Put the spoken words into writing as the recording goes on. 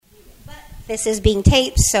This is being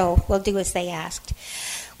taped, so we'll do as they asked.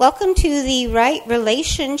 Welcome to the Right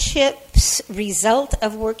Relationships Result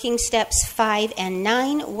of Working Steps 5 and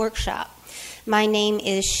 9 workshop. My name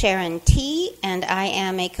is Sharon T., and I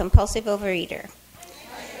am a compulsive overeater.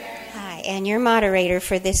 Hi, and your moderator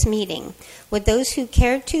for this meeting. Would those who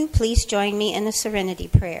care to please join me in a serenity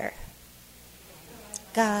prayer?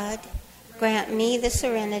 God, grant me the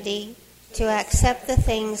serenity to accept the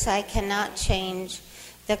things I cannot change,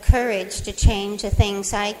 the courage to change the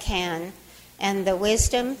things I can, and the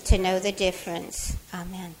wisdom to know the difference.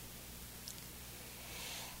 Amen.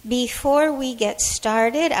 Before we get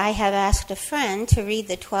started, I have asked a friend to read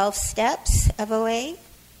the 12 steps of OA.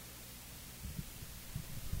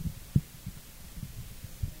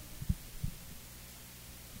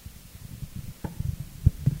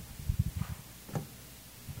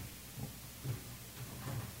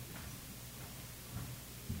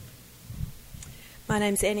 My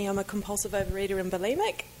name's Annie. I'm a compulsive overeater and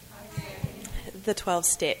bulimic. The 12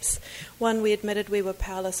 steps. 1, we admitted we were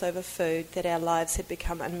powerless over food, that our lives had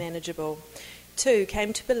become unmanageable. 2,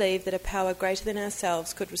 came to believe that a power greater than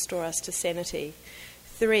ourselves could restore us to sanity.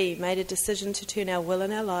 3, made a decision to turn our will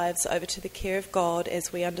and our lives over to the care of God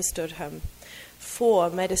as we understood Him. 4,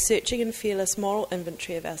 made a searching and fearless moral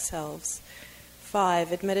inventory of ourselves.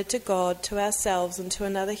 5, admitted to God, to ourselves, and to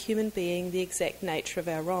another human being the exact nature of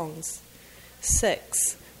our wrongs.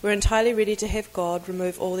 6, we're entirely ready to have God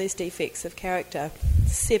remove all these defects of character.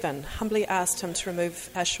 7, humbly asked Him to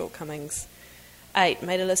remove our shortcomings. 8,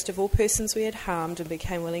 made a list of all persons we had harmed and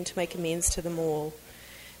became willing to make amends to them all.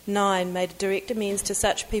 9, made a direct amends to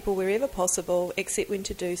such people wherever possible, except when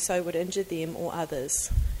to do so would injure them or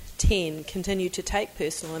others. 10, continued to take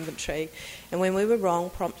personal inventory, and when we were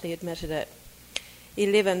wrong, promptly admitted it.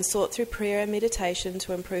 11, sought through prayer and meditation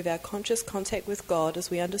to improve our conscious contact with God as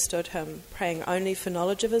we understood Him, praying only for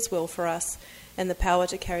knowledge of His will for us and the power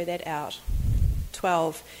to carry that out.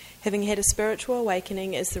 12, having had a spiritual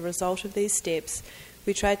awakening as the result of these steps,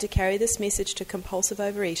 we tried to carry this message to compulsive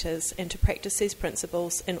overeaters and to practice these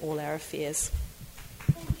principles in all our affairs.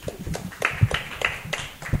 May I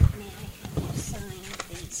have you sign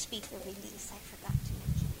the speaker release? I forgot to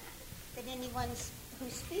mention that. That anyone who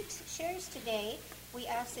shares today, we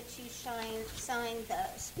ask that you sign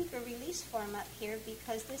the speaker release form up here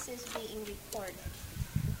because this is being recorded.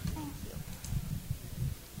 Thank you.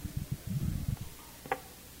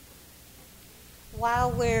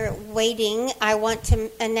 While we're waiting, I want to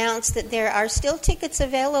announce that there are still tickets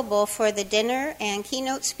available for the dinner and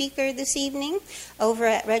keynote speaker this evening over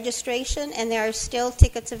at registration, and there are still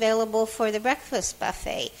tickets available for the breakfast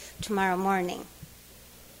buffet tomorrow morning.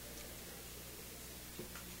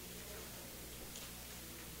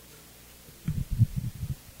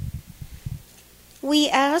 We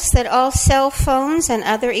ask that all cell phones and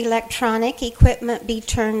other electronic equipment be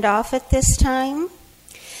turned off at this time.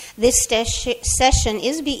 This session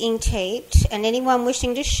is being taped, and anyone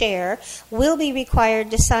wishing to share will be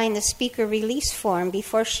required to sign the speaker release form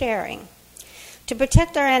before sharing. To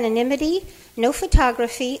protect our anonymity, no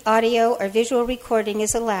photography, audio, or visual recording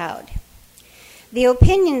is allowed. The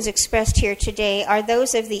opinions expressed here today are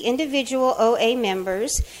those of the individual OA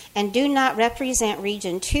members and do not represent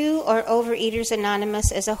Region 2 or Overeaters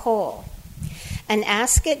Anonymous as a whole. An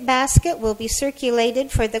Ask It basket will be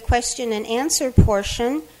circulated for the question and answer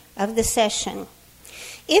portion of the session.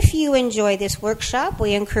 If you enjoy this workshop,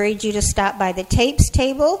 we encourage you to stop by the tapes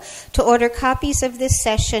table to order copies of this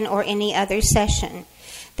session or any other session.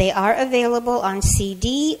 They are available on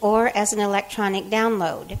CD or as an electronic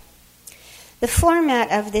download. The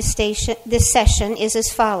format of this session is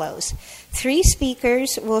as follows. 3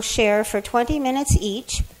 speakers will share for 20 minutes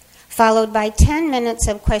each, followed by 10 minutes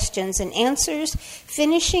of questions and answers,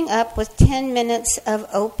 finishing up with 10 minutes of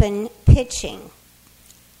open pitching.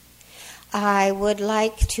 I would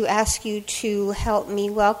like to ask you to help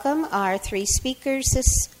me welcome our 3 speakers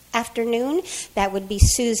this afternoon. That would be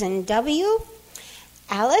Susan W.,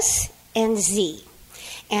 Alice, and Z.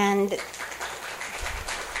 And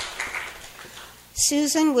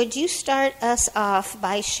Susan, would you start us off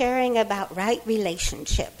by sharing about right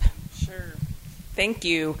relationship? Sure. Thank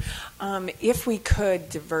you. If we could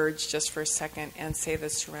diverge just for a second and say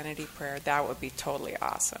the Serenity Prayer, that would be totally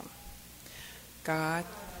awesome. God,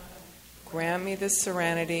 grant me the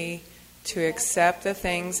serenity to accept the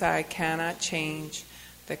things I cannot change,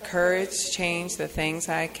 the courage to change the things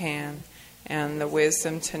I can, and the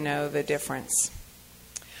wisdom to know the difference.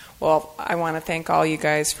 Well, I want to thank all you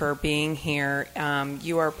guys for being here.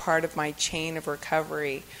 You are part of my chain of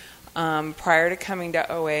recovery. Prior to coming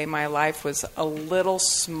to OA, my life was a little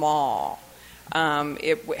small.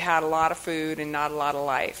 It had a lot of food and not a lot of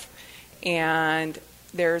life. And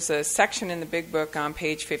there's a section in the Big Book on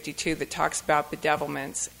page 52 that talks about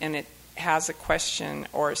bedevilments, and it has a question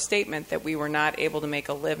or a statement that we were not able to make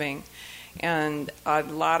a living. And a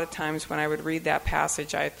lot of times when I would read that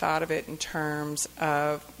passage, I thought of it in terms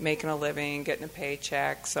of making a living, getting a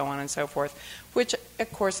paycheck, so on and so forth, which,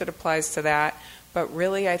 of course, it applies to that. But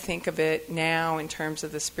really, I think of it now in terms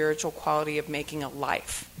of the spiritual quality of making a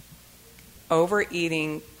life.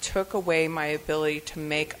 Overeating took away my ability to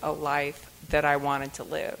make a life that I wanted to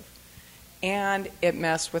live. And it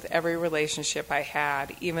messed with every relationship I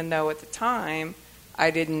had, even though at the time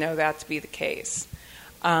I didn't know that to be the case.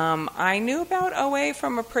 I knew about OA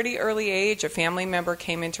from a pretty early age. A family member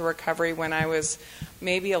came into recovery when I was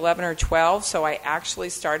maybe 11 or 12, so I actually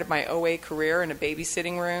started my OA career in a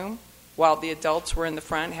babysitting room while the adults were in the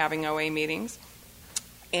front having OA meetings.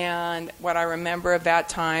 And what I remember of that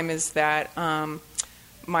time is that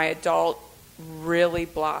my adult really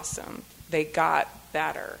blossomed. They got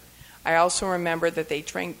better. I also remember that they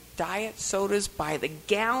drank diet sodas by the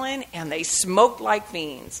gallon and they smoked like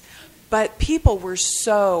fiends. But people were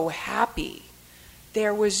so happy.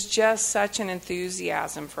 There was just such an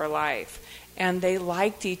enthusiasm for life. And they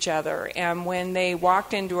liked each other. And when they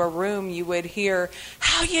walked into a room, you would hear,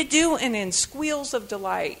 "How you doing?" and squeals of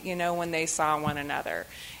delight, when they saw one another.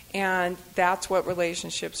 And that's what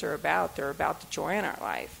relationships are about. They're about the joy in our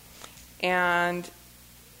life. And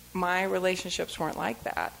my relationships weren't like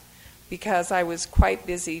that because I was quite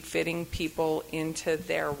busy fitting people into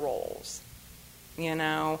their roles.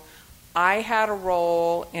 I had a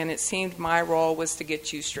role, and it seemed my role was to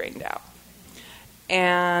get you straightened out.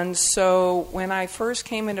 And so when I first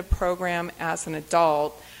came into program as an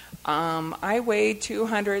adult, I weighed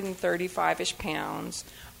 235-ish pounds.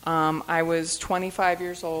 I was 25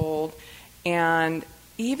 years old, and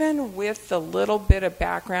even with the little bit of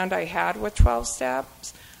background I had with 12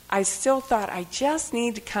 steps, I still thought I just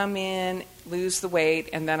need to come in, lose the weight,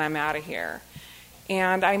 and then I'm out of here.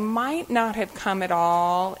 And I might not have come at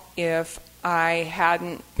all if I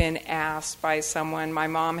hadn't been asked by someone. My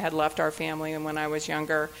mom had left our family when I was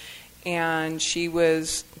younger, and she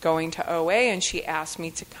was going to OA, and she asked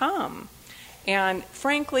me to come. And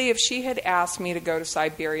frankly, if she had asked me to go to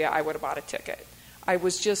Siberia, I would have bought a ticket. I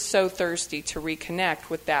was just so thirsty to reconnect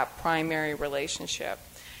with that primary relationship.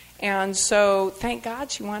 And so thank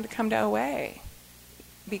God she wanted to come to OA,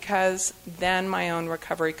 because then my own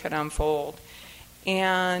recovery could unfold.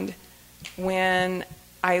 And when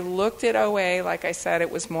I looked at OA, like I said,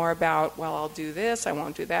 it was more about, well, I'll do this, I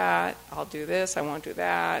won't do that. I'll do this, I won't do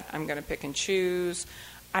that. I'm going to pick and choose.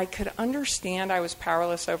 I could understand I was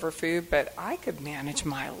powerless over food, but I could manage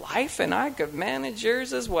my life and I could manage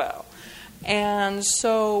yours as well. And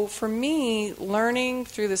so for me, learning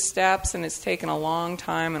through the steps, and it's taken a long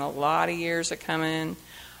time and a lot of years of coming,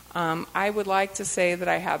 I would like to say that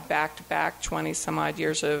I have back-to-back 20-some-odd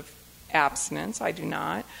years of abstinence. I do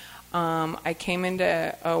not. I came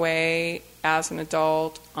into OA as an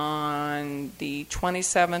adult on the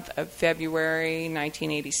 27th of February,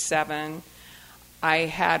 1987. I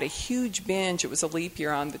had a huge binge. It was a leap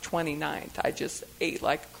year on the 29th. I just ate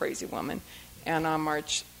like a crazy woman. And on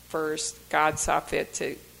March 1st, God saw fit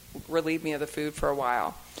to relieve me of the food for a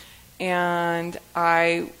while. And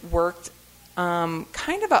I worked kind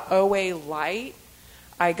of a OA light.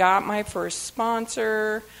 I got my first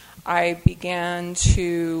sponsor. I began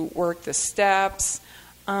to work the steps.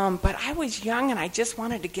 But I was young and I just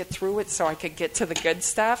wanted to get through it so I could get to the good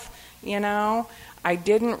stuff, I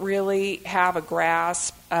didn't really have a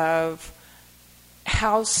grasp of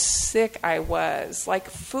how sick I was. Like,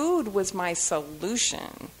 food was my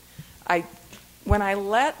solution. When I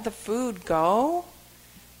let the food go,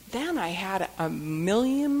 then I had a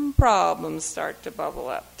million problems start to bubble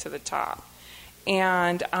up to the top.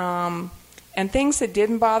 And things that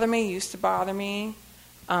didn't bother me used to bother me.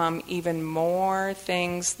 Even more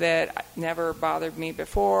things that never bothered me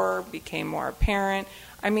before became more apparent.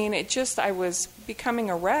 I mean, I was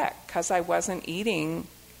becoming a wreck because I wasn't eating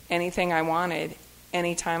anything I wanted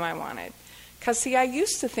anytime I wanted. Because, see, I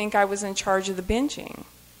used to think I was in charge of the binging.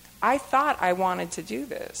 I thought I wanted to do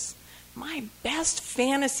this. My best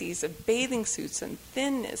fantasies of bathing suits and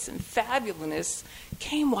thinness and fabulousness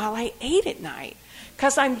came while I ate at night.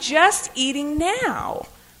 Because I'm just eating now.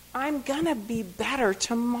 I'm going to be better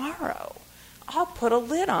tomorrow. I'll put a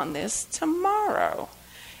lid on this tomorrow.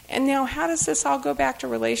 And now, how does this all go back to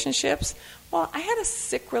relationships? Well, I had a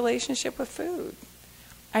sick relationship with food.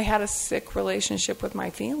 I had a sick relationship with my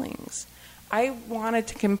feelings. I wanted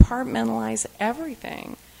to compartmentalize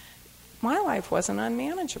everything. My life wasn't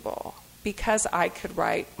unmanageable because I could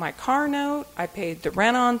write my car note, I paid the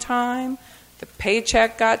rent on time, The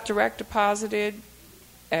paycheck got direct deposited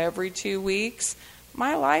every 2 weeks.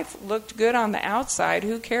 My life looked good on the outside.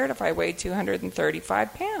 Who cared if I weighed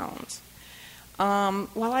 235 pounds?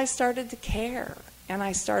 Well, I started to care, and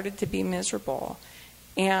I started to be miserable,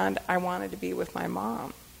 and I wanted to be with my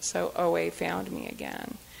mom. So OA found me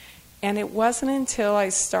again. And it wasn't until I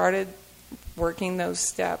started working those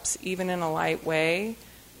steps, even in a light way,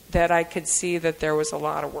 that I could see that there was a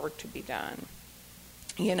lot of work to be done.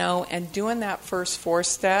 You know, and doing that first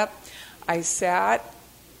 4-step, I sat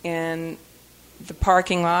in the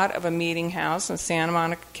parking lot of a meeting house in Santa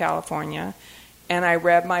Monica, California, and I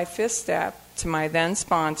read my 5th step to my then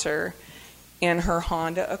sponsor in her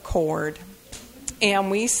Honda Accord.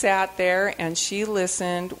 And we sat there, and she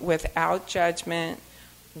listened without judgment,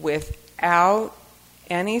 without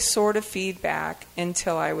any sort of feedback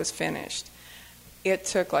until I was finished. It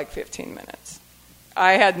took like 15 minutes.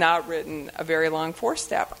 I had not written a very long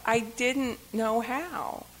 4-step. I didn't know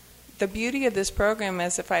how. The beauty of this program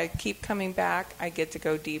is if I keep coming back, I get to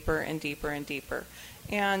go deeper and deeper and deeper.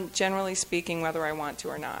 And generally speaking, whether I want to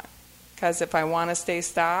or not. Because if I want to stay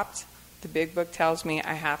stopped, the big book tells me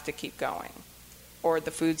I have to keep going, or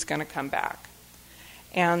the food's going to come back.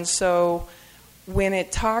 And so when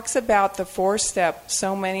it talks about the 4-step,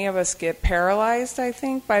 so many of us get paralyzed, I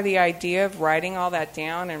think, by the idea of writing all that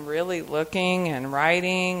down and really looking and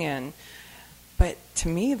writing. But to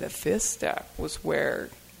me, the 5th step was where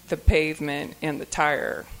the pavement and the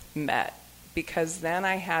tire met, because then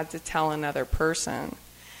I had to tell another person.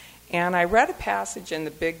 And I read a passage in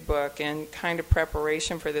the big book in kind of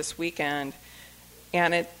preparation for this weekend,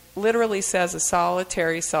 and it literally says a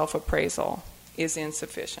solitary self-appraisal is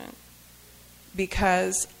insufficient.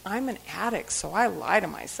 Because I'm an addict, so I lie to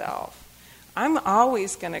myself. I'm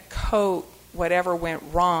always going to coat whatever went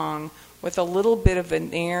wrong with a little bit of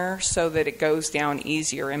veneer so that it goes down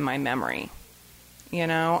easier in my memory. You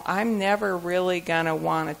know, I'm never really going to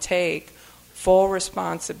want to take full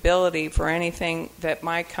responsibility for anything that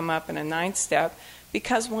might come up in a 9th step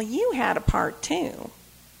because, well, you had a part too,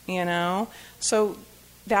 you know? So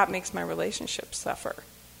that makes my relationships suffer.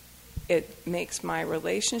 It makes my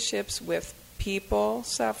relationships with people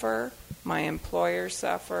suffer, my employers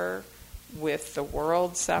suffer, with the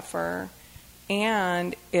world suffer,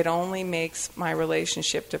 and it only makes my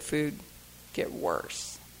relationship to food get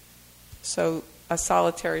worse. So a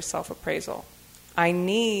solitary self-appraisal. I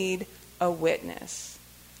need a witness.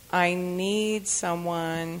 I need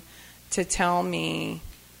someone to tell me,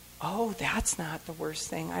 oh, that's not the worst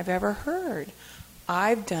thing I've ever heard.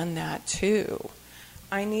 I've done that too.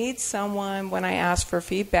 I need someone, when I ask for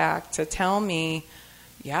feedback, to tell me,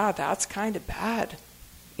 yeah, that's kind of bad.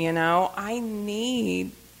 You know, I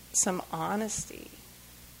need some honesty.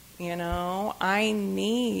 You know, I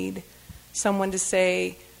need someone to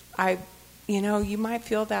say, you might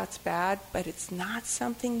feel that's bad, but it's not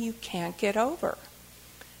something you can't get over.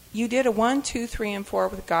 You did a 1, 2, 3, and 4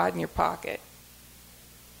 with God in your pocket.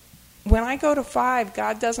 When I go to 5,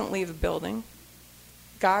 God doesn't leave the building.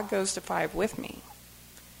 God goes to 5 with me.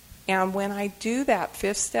 And when I do that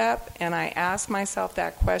 5th step and I ask myself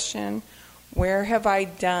that question, where have I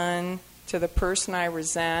done to the person I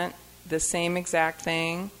resent the same exact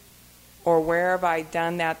thing? Or where have I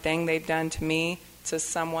done that thing they've done to me to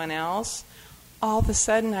someone else? All of a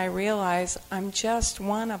sudden I realize I'm just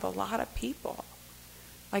one of a lot of people.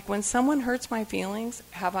 Like when someone hurts my feelings,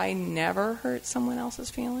 have I never hurt someone else's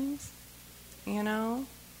feelings? You know,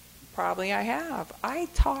 probably I have. I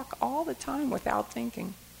talk all the time without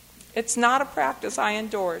thinking. It's not a practice I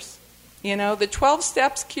endorse. You know, the 12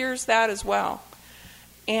 steps cures that as well.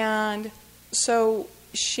 And so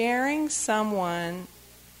sharing with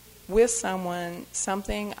someone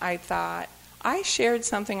something I thought, I shared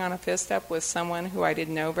something on a 5th step with someone who I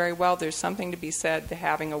didn't know very well. There's something to be said to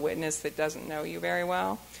having a witness that doesn't know you very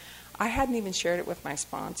well. I hadn't even shared it with my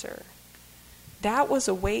sponsor. That was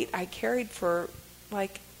a weight I carried for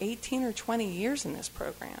like 18 or 20 years in this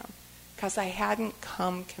program because I hadn't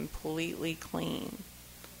come completely clean.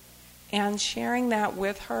 And sharing that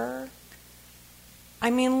with her,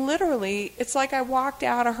 I mean, literally, it's like I walked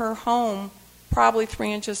out of her home probably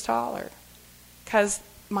 3 inches taller because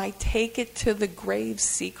my take it to the grave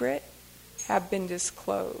secret have been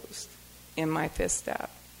disclosed in my 5th step.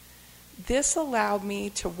 This allowed me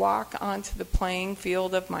to walk onto the playing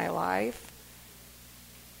field of my life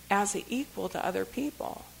as an equal to other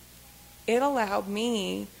people. It allowed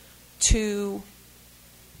me to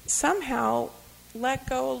somehow let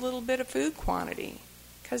go a little bit of food quantity.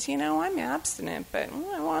 Because, I'm abstinent, but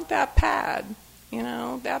I want that pad.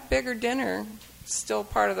 That bigger dinner is still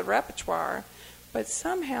part of the repertoire. But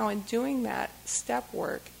somehow in doing that step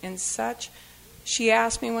work in such She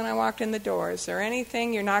asked me when I walked in the door, is there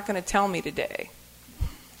anything you're not going to tell me today?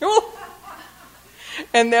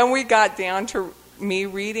 And then we got down to me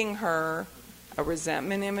reading her a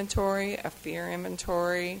resentment inventory, a fear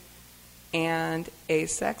inventory, and a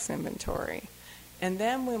sex inventory. And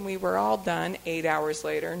then when we were all done, 8 hours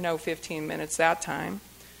later, no 15 minutes that time,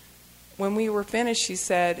 when we were finished, she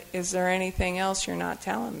said, is there anything else you're not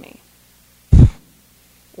telling me?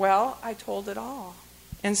 Well, I told it all.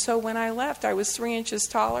 And so when I left, I was 3 inches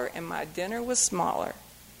taller and my dinner was smaller.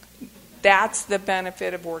 That's the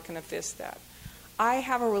benefit of working a fifth step. I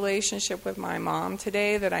have a relationship with my mom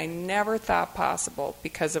today that I never thought possible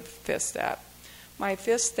because of fifth step. My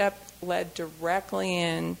fifth step led directly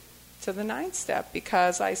in to the ninth step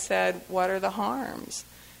because I said, what are the harms?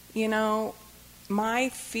 You know, my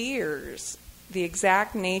fears, the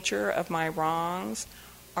exact nature of my wrongs,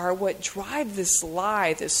 are what drive this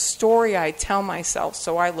lie, this story I tell myself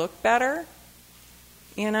so I look better.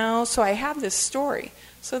 You know, so I have this story.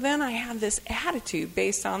 So then I have this attitude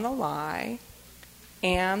based on the lie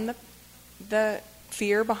and the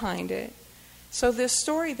fear behind it. So this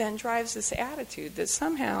story then drives this attitude that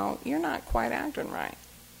somehow you're not quite acting right.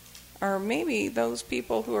 Or maybe those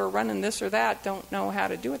people who are running this or that don't know how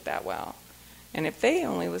to do it that well. And if they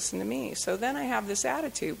only listen to me. So then I have this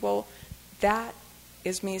attitude, well, that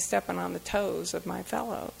is me stepping on the toes of my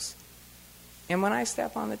fellows. And when I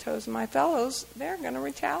step on the toes of my fellows, they're going to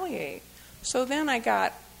retaliate. So then I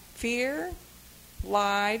got fear,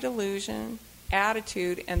 lie, delusion,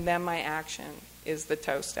 attitude, and then my action is the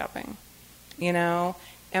toe stepping. You know?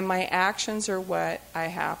 And my actions are what I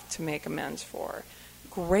have to make amends for.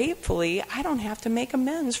 Gratefully, I don't have to make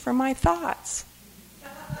amends for my thoughts.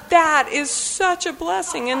 That is such a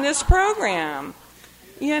blessing in this program.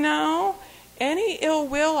 You know? Any ill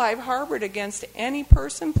will I've harbored against any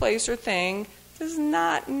person, place, or thing does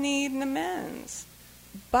not need an amends.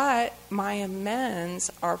 But my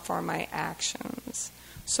amends are for my actions.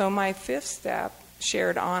 So my fifth step,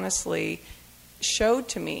 shared honestly, showed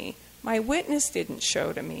to me. My witness didn't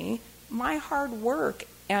show to me. My hard work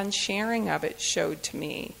and sharing of it showed to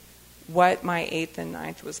me what my eighth and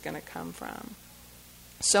ninth was going to come from.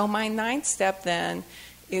 So my ninth step then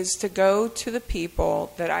is to go to the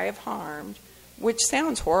people that I have harmed, which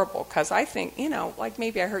sounds horrible because I think, you know, like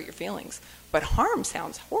maybe I hurt your feelings, but harm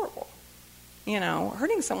sounds horrible. You know,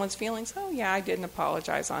 hurting someone's feelings, oh yeah, I didn't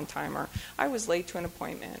apologize on time, or I was late to an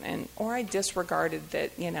appointment, or I disregarded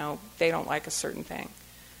that, you know, they don't like a certain thing.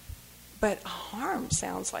 But harm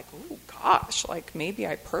sounds like, oh gosh, like maybe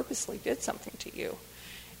I purposely did something to you.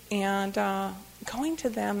 And going to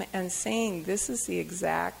them and saying, this is the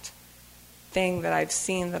exact thing that I've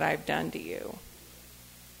seen that I've done to you.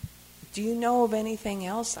 Do you know of anything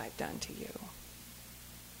else I've done to you?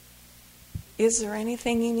 Is there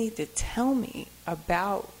anything you need to tell me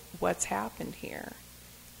about what's happened here?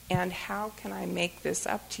 And how can I make this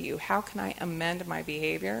up to you? How can I amend my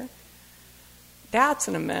behavior? That's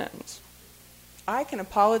an amends. I can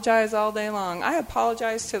apologize all day long. I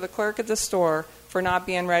apologize to the clerk at the store for not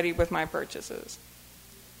being ready with my purchases.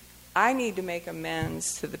 I need to make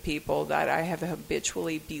amends to the people that I have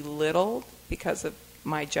habitually belittled because of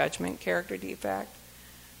my judgment character defect,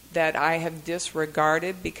 that I have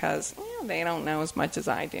disregarded because they don't know as much as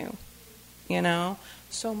I do. You know?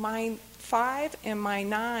 So my 5 and my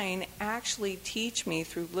 9 actually teach me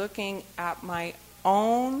through looking at my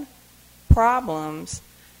own problems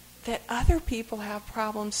that other people have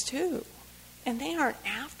problems too. And they aren't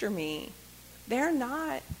after me. They're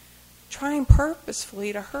not trying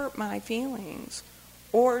purposefully to hurt my feelings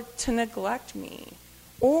or to neglect me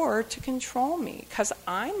or to control me, because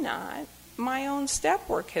I'm not. My own step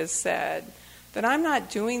work has said that I'm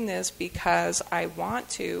not doing this because I want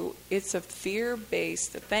to. It's a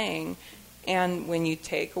fear-based thing. And when you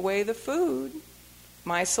take away the food,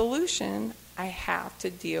 my solution, I have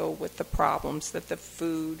to deal with the problems that the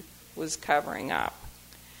food was covering up.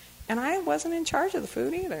 And I wasn't in charge of the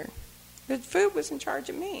food either. The food was in charge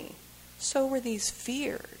of me. So were these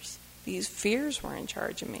fears. These fears were in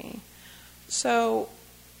charge of me. So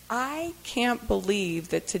I can't believe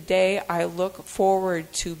that today I look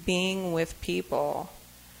forward to being with people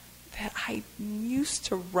that I used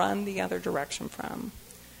to run the other direction from.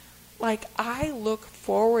 Like, I look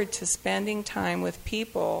forward to spending time with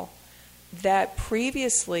people that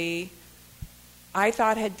previously I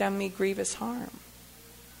thought had done me grievous harm.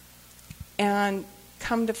 And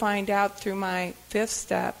come to find out through my 5th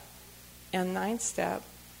step and 9th step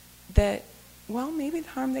that, well, maybe the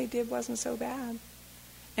harm they did wasn't so bad.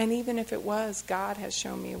 And even if it was, God has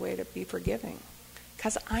shown me a way to be forgiving.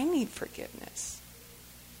 Because I need forgiveness.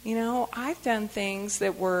 You know, I've done things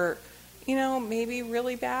that were maybe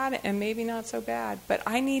really bad and maybe not so bad. But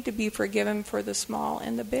I need to be forgiven for the small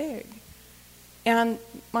and the big. And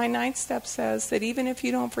my 9th step says that even if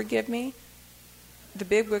you don't forgive me, the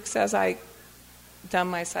big book says I done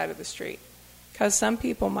my side of the street. Because some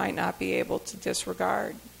people might not be able to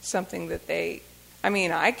disregard something that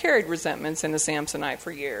I carried resentments in a Samsonite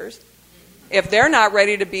for years. If they're not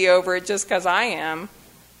ready to be over it just because I am,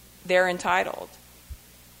 they're entitled.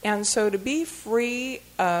 And so to be free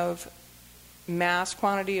of mass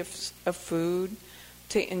quantity of food,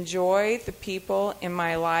 to enjoy the people in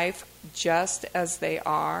my life just as they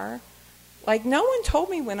are. Like, no one told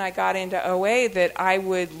me when I got into OA that I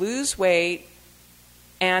would lose weight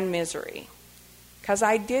and misery. Because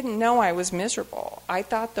I didn't know I was miserable. I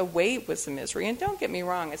thought the weight was the misery. And don't get me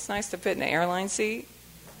wrong, it's nice to fit in an airline seat.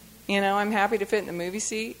 I'm happy to fit in the movie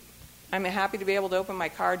seat. I'm happy to be able to open my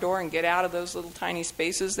car door and get out of those little tiny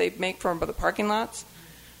spaces they make for the parking lots.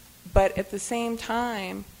 But at the same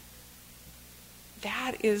time,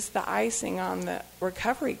 that is the icing on the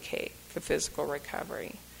recovery cake, the physical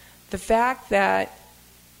recovery. The fact that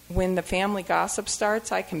when the family gossip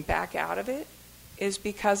starts, I can back out of it is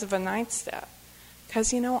because of a 9th step.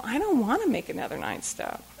 Because, I don't want to make another 9th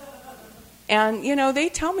step. And, they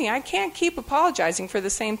tell me I can't keep apologizing for the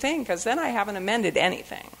same thing because then I haven't amended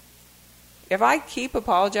anything. If I keep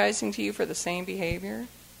apologizing to you for the same behavior,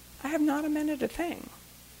 I have not amended a thing.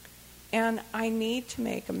 And I need to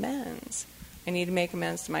make amends. I need to make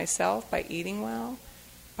amends to myself by eating well,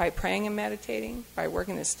 by praying and meditating, by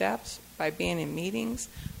working the steps, by being in meetings,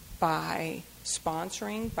 by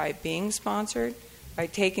sponsoring, by being sponsored, by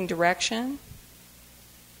taking direction.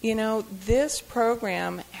 This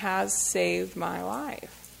program has saved my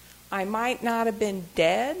life. I might not have been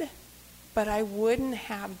dead, but I wouldn't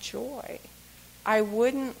have joy. I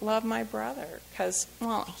wouldn't love my brother because,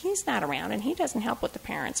 he's not around and he doesn't help with the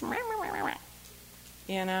parents.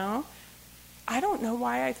 I don't know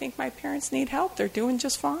why I think my parents need help. They're doing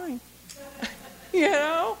just fine.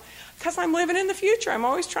 Because I'm living in the future. I'm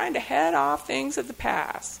always trying to head off things of the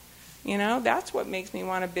past. That's what makes me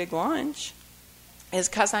want a big lunch, is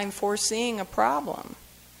because I'm foreseeing a problem.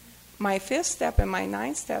 My 5th step and my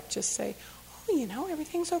 9th step just say,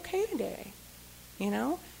 everything's okay today.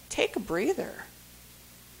 Take a breather.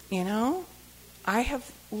 I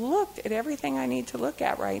have looked at everything I need to look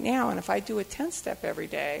at right now, and if I do a 10th step every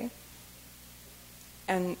day,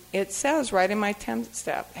 and it says right in my 10th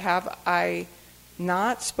step, have I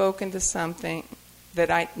not spoken to something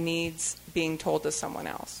that needs being told to someone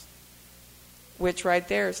else? Which right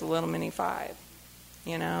there is a little mini 5.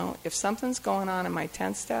 If something's going on in my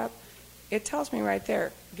 10th step, it tells me right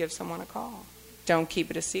there, give someone a call. Don't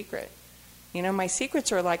keep it a secret. My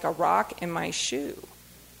secrets are like a rock in my shoe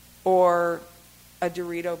or a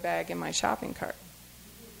Dorito bag in my shopping cart.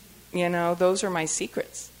 Those are my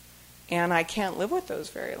secrets. And I can't live with those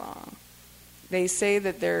very long. They say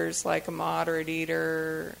that there's like a moderate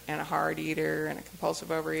eater and a hard eater and a compulsive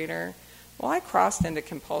overeater. Well, I crossed into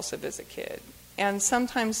compulsive as a kid. And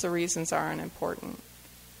sometimes the reasons aren't important,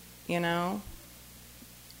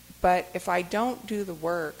 But if I don't do the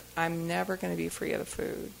work, I'm never going to be free of the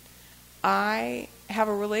food. I have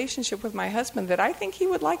a relationship with my husband that I think he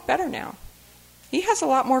would like better now. He has a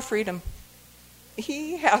lot more freedom.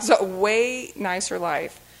 He has a way nicer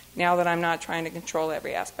life now that I'm not trying to control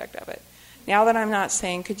every aspect of it. Now that I'm not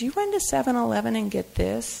saying, could you run to 7-Eleven and get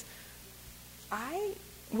this? I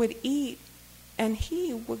would eat and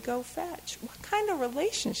he would go fetch. What kind of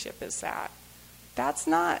relationship is that? That's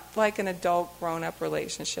not like an adult grown-up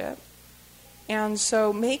relationship. And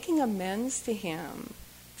so making amends to him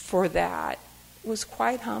for that was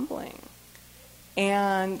quite humbling.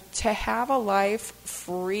 And to have a life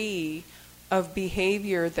free of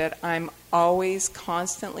behavior that I'm always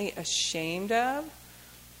constantly ashamed of,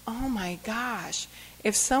 oh my gosh.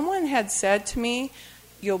 If someone had said to me,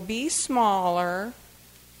 you'll be smaller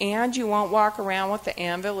and you won't walk around with the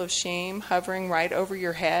anvil of shame hovering right over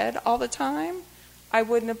your head all the time, I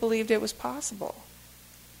wouldn't have believed it was possible.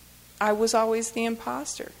 I was always the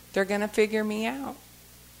imposter. They're going to figure me out.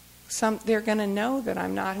 They're going to know that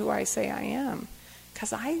I'm not who I say I am,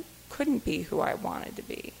 because I couldn't be who I wanted to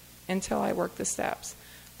be until I worked the steps.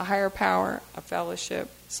 A higher power, a fellowship,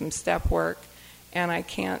 some step work, and I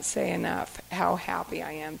can't say enough how happy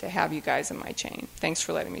I am to have you guys in my chain. Thanks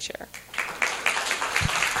for letting me share.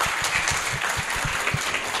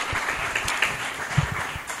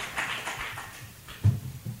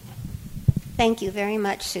 Thank you very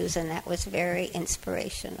much, Susan. That was very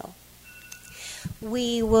inspirational.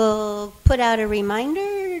 We will put out a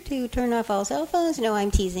reminder to turn off all cell phones. No,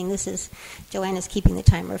 I'm teasing. This is Joanna's keeping the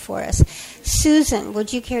timer for us. Susan,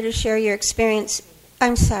 would you care to share your experience?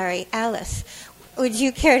 I'm sorry, Alice. Would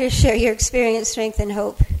you care to share your experience, strength, and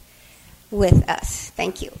hope with us?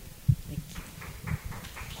 Thank you.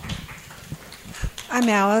 I'm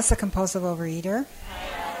Alice, a compulsive overeater.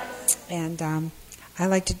 And I'd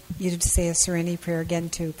like you to say a serenity prayer again,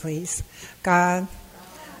 too, please. God,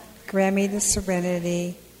 grant me the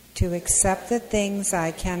serenity to accept the things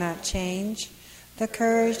I cannot change, the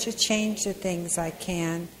courage to change the things I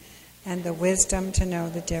can, and the wisdom to know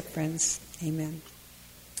the difference. Amen.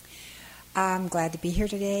 I'm glad to be here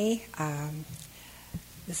today.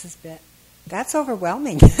 That's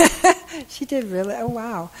overwhelming. She did really. Oh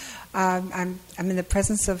wow! I'm in the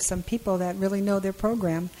presence of some people that really know their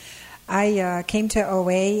program. I came to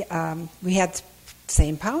OA. We had the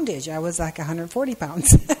same poundage. I was like 140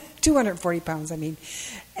 pounds, 240 pounds. I mean,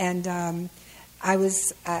 and I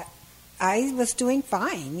was doing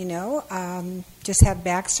fine. You know, just had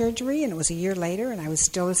back surgery, and it was a year later, and I was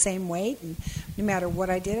still the same weight. And no matter what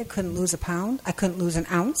I did, I couldn't lose a pound. I couldn't lose an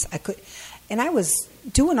ounce. And I was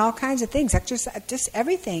doing all kinds of things, just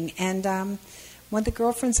everything. And one of the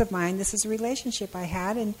girlfriends of mine, this is a relationship I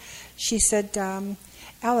had, and she said,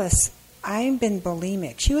 Alice, I've been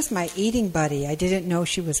bulimic. She was my eating buddy. I didn't know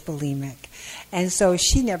she was bulimic. And so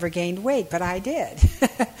she never gained weight, but I did.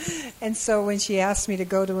 And so when she asked me to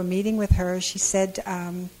go to a meeting with her, she said,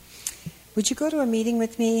 would you go to a meeting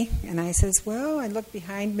with me? And I says, well, I looked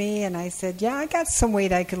behind me, and I said, yeah, I got some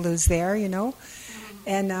weight I could lose there, you know.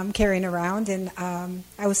 And I'm carrying around, and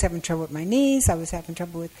I was having trouble with my knees. I was having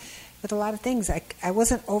trouble with a lot of things. I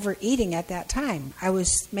wasn't overeating at that time. I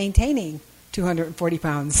was maintaining 240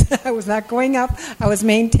 pounds. I was not going up. I was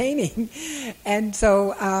maintaining. And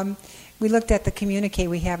so we looked at the communique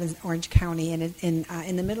we have in Orange County, and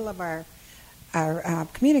in the middle of our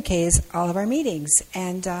communique is all of our meetings.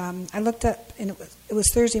 And I looked up, and it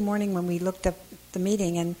was Thursday morning when we looked up the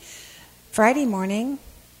meeting, and Friday morning,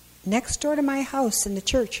 next door to my house in the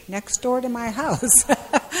church, next door to my house,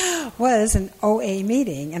 was an OA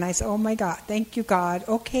meeting. And I said, oh, my God, thank you, God.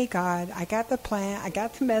 Okay, God, I got the plan. I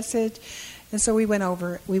got the message. And so we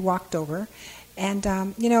walked over. And,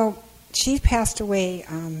 you know, she passed away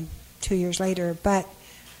 2 years later, but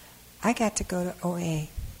I got to go to OA.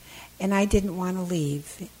 And I didn't want to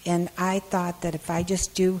leave. And I thought that if I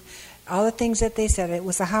just do all the things that they said, it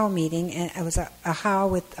was a HOW meeting, and it was it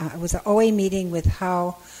was an OA meeting with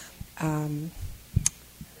HOW.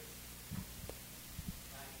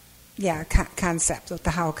 Concepts, with the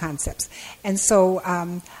HOW concepts. And so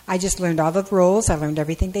I just learned all the rules. I learned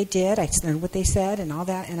everything they did. I just learned what they said and all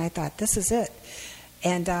that. And I thought, this is it.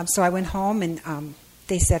 And so I went home, and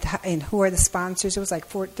they said, and who are the sponsors? It was like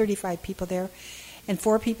 35 people there. And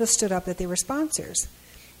 4 people stood up that they were sponsors.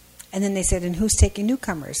 And then they said, and who's taking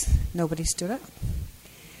newcomers? Nobody stood up.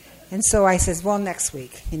 And so I said, well, next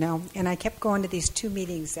week, you know. And I kept going to these 2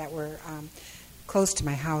 meetings that were close to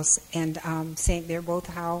my house, and saying they're both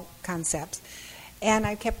HOW concepts. And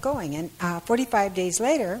I kept going. And 30 days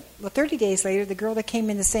later, the girl that came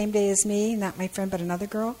in the same day as me, not my friend but another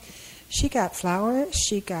girl, she got flowers,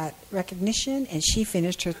 she got recognition, and she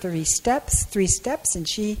finished her 3 steps, and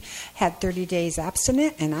she had 30 days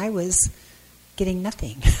abstinent, and I was getting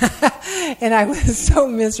nothing. And I was so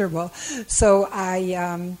miserable. So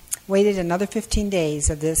I waited another 15 days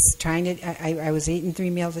of this, trying to, I was eating 3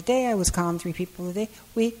 meals a day, I was calling 3 people a day,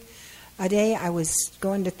 I was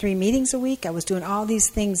going to 3 meetings a week, I was doing all these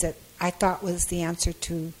things that I thought was the answer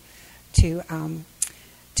to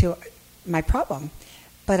my problem.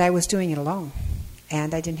 But I was doing it alone,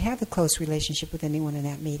 and I didn't have a close relationship with anyone in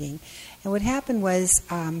that meeting. And what happened was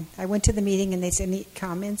I went to the meeting, and they said, any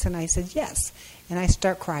comments? And I said, yes. And I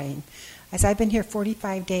start crying. I said, I've been here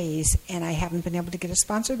 45 days, and I haven't been able to get a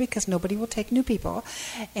sponsor because nobody will take new people.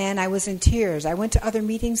 And I was in tears. I went to other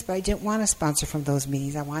meetings, but I didn't want a sponsor from those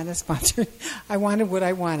meetings. I wanted a sponsor. I wanted what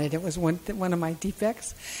I wanted. It was one of my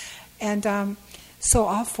defects. And so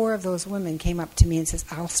all 4 of those women came up to me and says,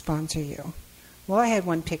 I'll sponsor you. Well, I had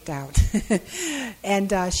one picked out.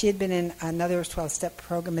 And she had been in another 12-step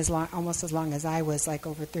program almost as long as I was, like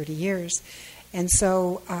over 30 years. And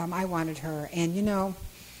so I wanted her. And, you know,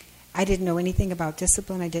 I didn't know anything about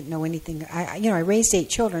discipline. I didn't know anything. I raised 8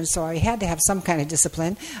 children, so I had to have some kind of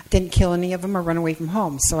discipline. I didn't kill any of them or run away from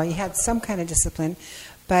home. So I had some kind of discipline.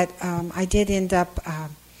 But I did end up...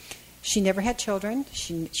 She never had children.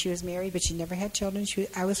 She was married, but she never had children.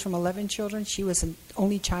 I was from 11 children. She was an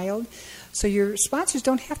only child. So your sponsors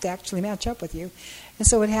don't have to actually match up with you. And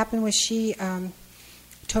so what happened was she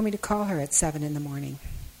told me to call her at 7 in the morning.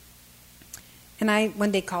 And I one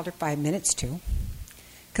day called her 5 minutes to.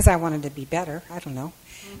 because I wanted to be better. I don't know.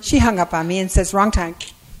 She hung up on me and says, wrong time.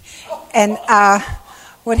 And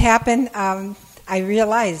what happened, I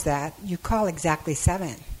realized that you call exactly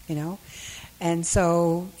 7, you know. And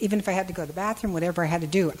so even if I had to go to the bathroom, whatever I had to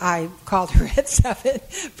do, I called her at 7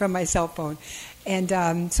 from my cell phone.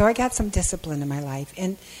 And so I got some discipline in my life.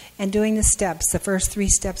 And doing the steps, the first 3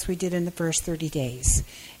 steps we did in the first 30 days.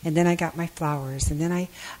 And then I got my flowers. And then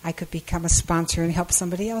I could become a sponsor and help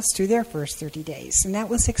somebody else do their first 30 days. And that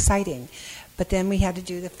was exciting. But then we had to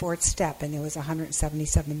do the 4th step, and there was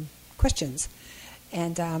 177 questions.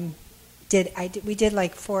 And we did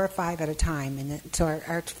like 4 or 5 at a time, and so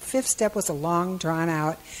our 5th step was a long, drawn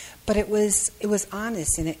out, but it was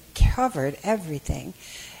honest, and it covered everything.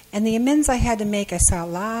 And the amends I had to make, I saw a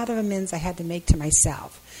lot of amends I had to make to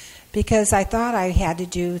myself, because I thought I had to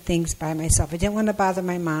do things by myself. I didn't want to bother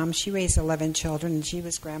my mom. She raised 11 children, and she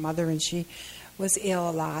was grandmother, and she was ill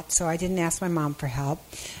a lot, so I didn't ask my mom for help.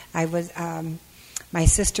 I was my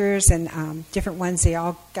sisters and different ones, they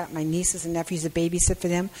all got my nieces and nephews to babysit for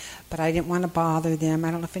them, but I didn't want to bother them.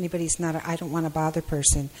 I don't know if anybody's not I don't want to bother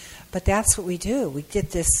person. But that's what we do. We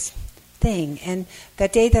did this thing. And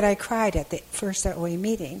that day that I cried at the first OA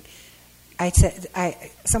meeting,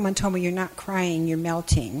 someone told me, you're not crying, you're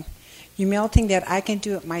melting. You're melting that I can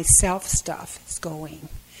do it myself stuff is going.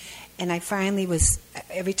 And I finally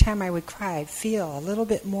every time I would cry, I'd feel a little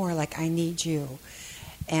bit more like I need you.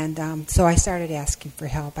 And so I started asking for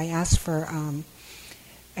help. I asked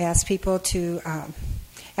people to,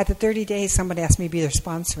 at the 30 days, somebody asked me to be their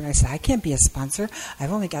sponsor. And I said, I can't be a sponsor.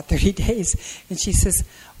 I've only got 30 days. And she says,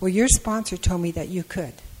 well, your sponsor told me that you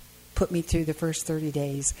could put me through the first 30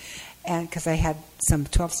 days. And because I had some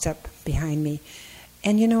 12-step behind me.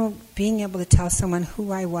 And, you know, being able to tell someone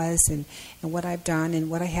who I was and what I've done and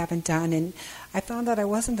what I haven't done. And I found out I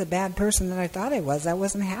wasn't the bad person that I thought I was. I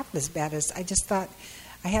wasn't half as bad as I just thought.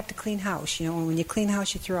 I have to clean house. You know, and when you clean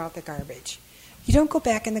house, you throw out the garbage. You don't go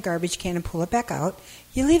back in the garbage can and pull it back out.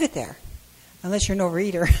 You leave it there, unless you're an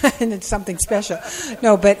overeater and it's something special.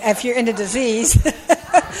 No, but if you're in a disease,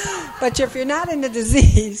 but if you're not in a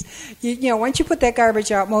disease, you know, once you put that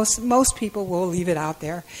garbage out, most people will leave it out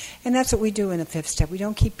there. And that's what we do in the 5th step. We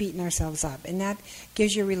don't keep beating ourselves up. And that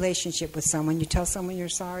gives you a relationship with someone. You tell someone you're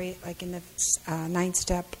sorry, like in the 9th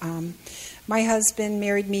step. My husband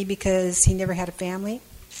married me because he never had a family.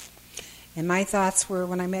 And my thoughts were,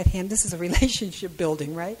 when I met him, this is a relationship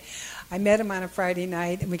building, right? I met him on a Friday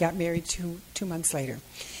night, and we got married two months later.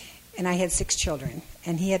 And I had 6 children,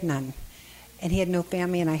 and he had none. And he had no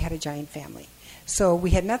family, and I had a giant family. So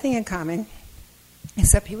we had nothing in common,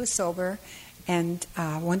 except he was sober and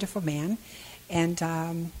a wonderful man.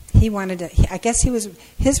 And he wanted to, I guess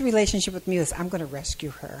his relationship with me was, I'm going to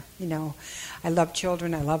rescue her. You know, I love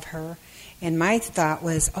children, I love her. And my thought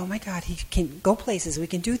was, oh my God, he can go places, we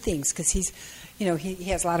can do things, because he's, you know, he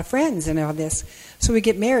has a lot of friends and all this. So we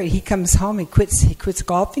get married, he comes home, he quits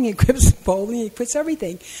golfing, he quits bowling, he quits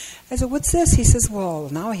everything. I said, what's this? He says, well,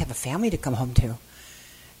 now I have a family to come home to. And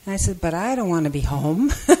I said, but I don't want to be home.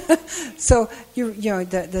 So, you know,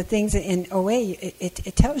 the things in OA,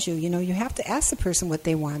 it tells you, you know, you have to ask the person what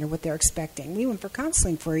they want or what they're expecting. We went for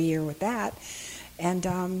counseling for a year with that.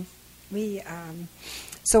 And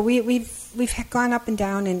so we've gone up and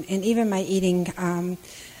down, and even my eating,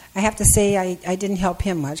 I have to say I didn't help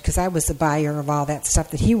him much, because I was the buyer of all that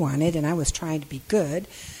stuff that he wanted, and I was trying to be good.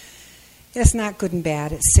 It's not good and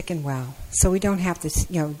bad, it's sick and well. So we don't have to,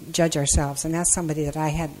 you know, judge ourselves, and that's somebody that I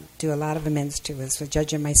had to do a lot of amends to, was for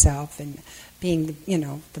judging myself and being, you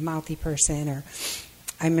know, the mouthy person. Or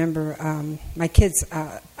I remember my kids,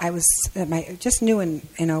 I was just new in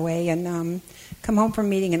OA, and come home from a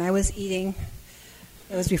meeting, and I was eating.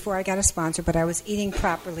 It was before I got a sponsor, but I was eating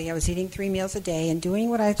properly. I was eating 3 meals a day and doing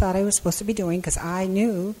what I thought I was supposed to be doing, because I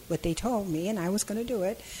knew what they told me, and I was going to do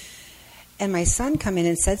it. And my son come in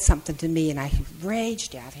and said something to me, and I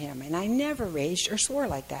raged at him. And I never raged or swore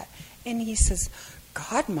like that. And he says,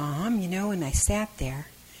 God, Mom, you know, and I sat there.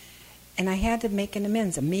 And I had to make an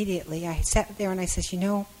amends immediately. I sat there and I says, you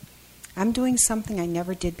know, I'm doing something I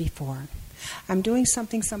never did before. I'm doing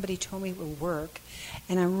something somebody told me would work.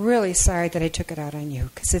 And I'm really sorry that I took it out on you,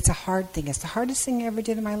 because it's a hard thing. It's the hardest thing I ever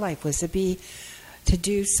did in my life, was to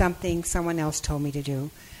do something someone else told me to do,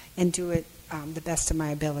 and do it the best of my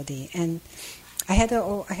ability. And I had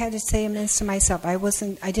to say amends to myself. I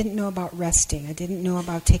didn't know about resting. I didn't know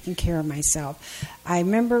about taking care of myself. I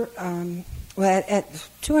remember, at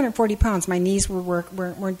 240 pounds, my knees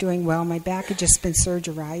weren't doing well. My back had just been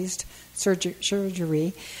surgery.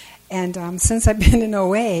 And since I've been in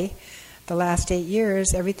OA the last 8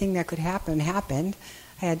 years, everything that could happen happened.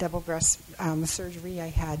 I had double breast surgery.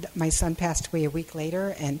 My son passed away a week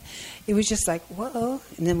later, and it was just like, whoa.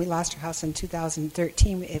 And then we lost our house in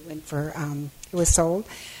 2013. It was sold,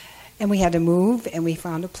 and we had to move, and we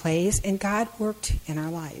found a place, and God worked in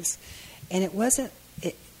our lives. And it wasn't,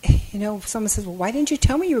 someone says, well, why didn't you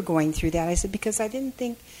tell me you were going through that? I said, because I didn't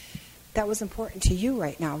think that was important to you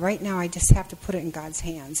right now. Right now, I just have to put it in God's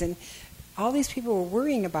hands. And all these people were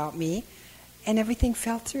worrying about me, and everything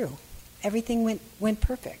fell through. Everything went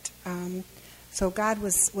perfect. So God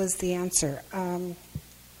was the answer.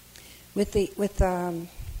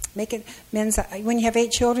 Making amends. When you have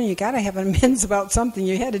 8 children, you got to have amends about something.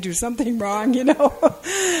 You had to do something wrong,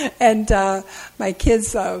 And my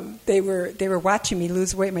kids, they were watching me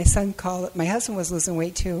lose weight. My husband was losing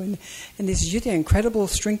weight too, and they said, "You're the incredible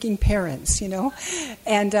shrinking parents,"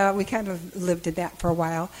 And we kind of lived in that for a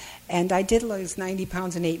while. And I did lose 90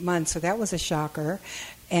 pounds in 8 months, so that was a shocker.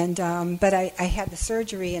 And but I had the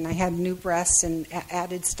surgery, and I had new breasts and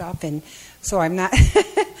added stuff, and so I'm not.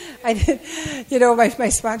 I did, my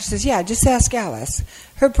sponsor says, "Yeah, just ask Alice.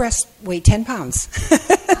 Her breasts weigh 10 pounds."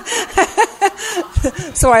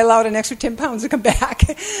 So I allowed an extra 10 pounds to come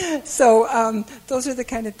back. So those are the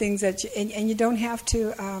kind of things that, and you don't have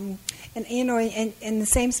to. And the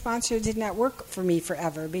same sponsor did not work for me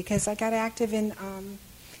forever, because I got active in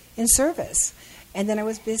service. And then I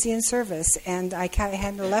was busy in service, and I kind of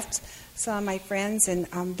had left some of my friends. And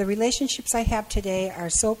the relationships I have today are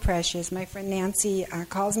so precious. My friend Nancy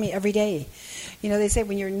calls me every day. They say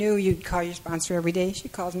when you're new, you call your sponsor every day. She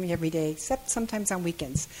calls me every day, except sometimes on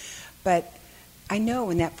weekends. But I know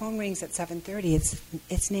when that phone rings at 7:30,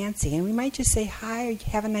 it's Nancy. And we might just say, "Hi,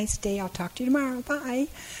 have a nice day. I'll talk to you tomorrow. Bye."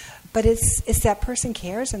 But it's that person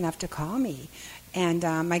cares enough to call me. And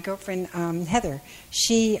my girlfriend, Heather,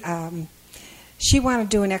 she wanted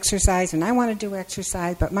to do an exercise, and I want to do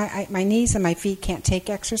exercise, but my knees and my feet can't take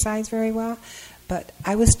exercise very well. But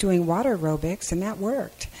I was doing water aerobics, and that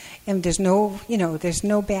worked. And there's no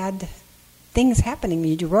bad things happening when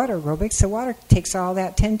you do water aerobics. The water takes all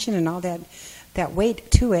that tension and all that weight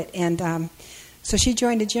to it. And so she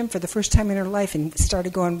joined a gym for the first time in her life and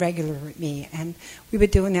started going regular with me. And we've been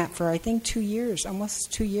doing that for, I think, 2 years,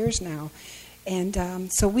 almost 2 years now.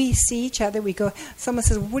 And so we see each other. We go. Someone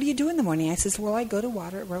says, "What do you do in the morning?" I says, "Well, I go to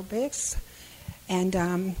water aerobics, and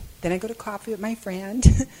then I go to coffee with my friend.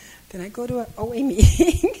 Then I go to an OA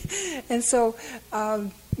meeting." And so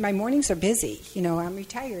my mornings are busy. I'm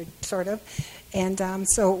retired, sort of. And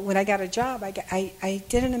so when I got a job, I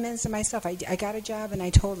did an amends to myself. I got a job, and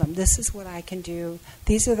I told them, "This is what I can do.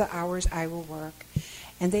 These are the hours I will work."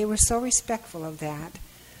 And they were so respectful of that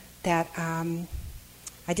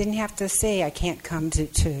I didn't have to say I can't come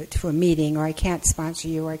to a meeting, or I can't sponsor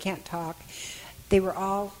you, or I can't talk. They were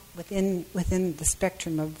all within the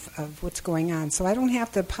spectrum of what's going on. So I don't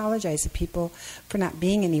have to apologize to people for not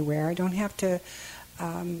being anywhere. I don't have to.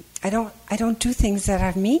 I don't do things that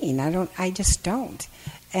are mean. I just don't.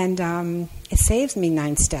 And it saves me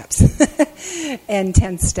 9 steps and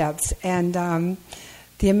 10 steps. And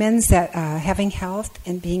the amends that having health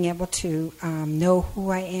and being able to know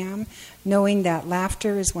who I am, knowing that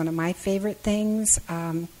laughter is one of my favorite things.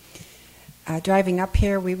 Driving up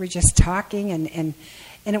here, we were just talking, and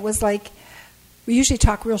it was like, we usually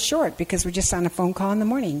talk real short because we're just on a phone call in the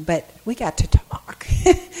morning, but we got to talk.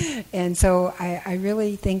 And so I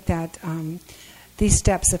really think that these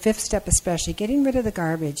steps, the 5th step especially, getting rid of the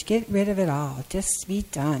garbage, get rid of it all, just be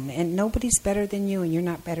done. And nobody's better than you, and you're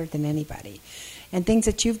not better than anybody. And things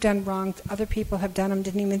that you've done wrong, other people have done them,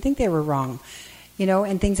 didn't even think they were wrong.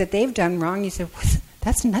 And things that they've done wrong, you say,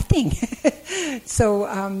 that's nothing.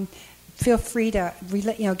 So feel free to,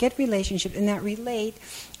 get relationship. And that relate,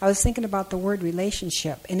 I was thinking about the word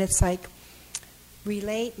relationship. And it's like,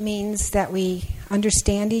 relate means that we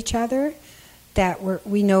understand each other, that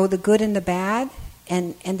we know the good and the bad,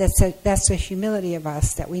 and that's the humility of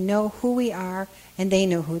us, that we know who we are and they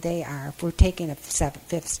know who they are, if we're taking a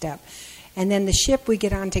 5th step. And then the ship, we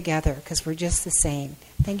get on together because we're just the same.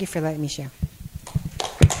 Thank you for letting me share.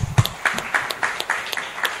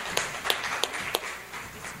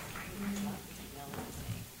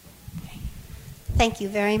 Thank you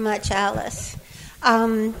very much, Alice.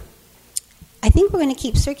 I think we're going to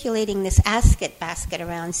keep circulating this Ask It basket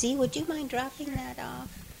around. Z, would you mind dropping that off?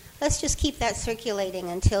 Let's just keep that circulating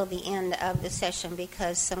until the end of the session,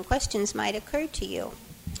 because some questions might occur to you.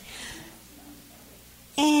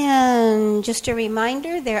 And just a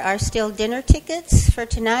reminder, there are still dinner tickets for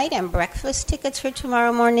tonight and breakfast tickets for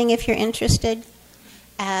tomorrow morning if you're interested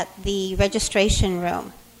at the registration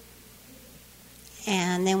room.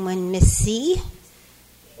 And then when Miss Z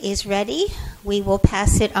is ready, we will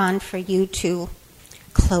pass it on for you to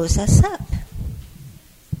close us up.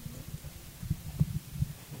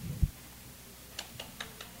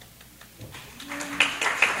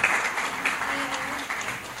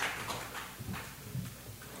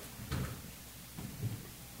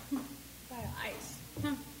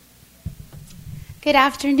 Good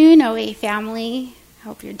afternoon, OA family.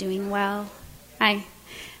 Hope you're doing well. Hi.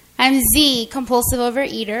 I'm Z, compulsive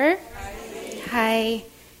overeater. Hi.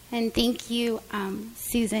 And thank you,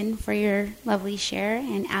 Susan, for your lovely share,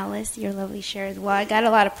 and Alice, your lovely share as well. I got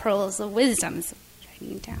a lot of pearls of wisdom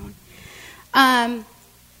writing down.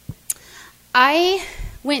 I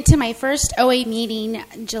went to my first OA meeting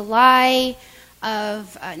in July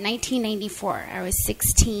of 1994. I was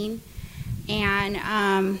 16,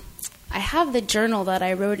 and I have the journal that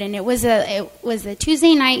I wrote in. It was a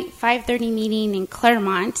Tuesday night 5:30 meeting in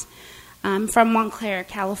Claremont, from Montclair,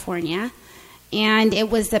 California, and it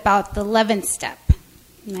was about the 11th step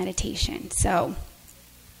meditation. So,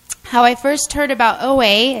 how I first heard about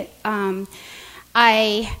OA,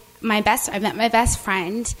 I met my best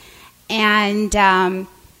friend, and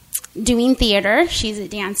doing theater. She's a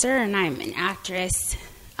dancer, and I'm an actress,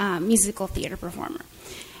 musical theater performer,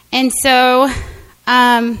 and so.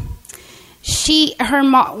 Her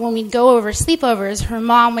mom, when we'd go over sleepovers, her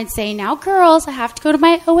mom would say, "Now, girls, I have to go to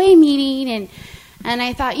my OA meeting." And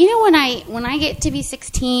I thought, when I get to be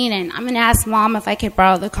 16, and I'm going to ask Mom if I could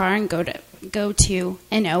borrow the car and go to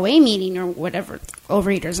an OA meeting or whatever,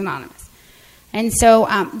 Overeaters Anonymous. And so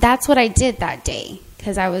that's what I did that day,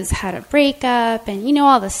 because I had a breakup and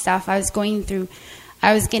all the stuff I was going through.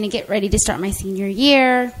 I was going to get ready to start my senior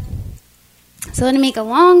year. So to make a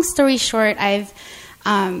long story short, I've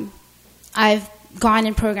gone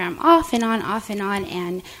in program off and on,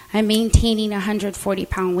 and I'm maintaining a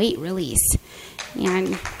 140-pound weight release.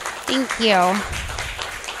 And thank you.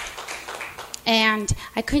 And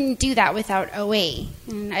I couldn't do that without OA.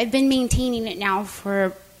 And I've been maintaining it now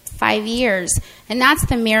for 5 years, and that's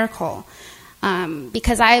the miracle.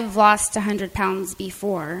 Because I've lost 100 pounds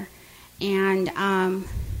before, and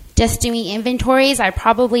just doing inventories, I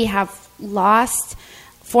probably have lost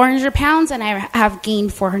 400 pounds, and I have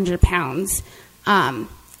gained 400 pounds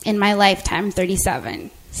in my lifetime,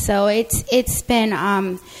 37. So it's been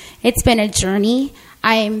a journey.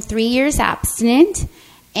 I am 3 years abstinent,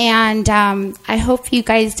 and I hope you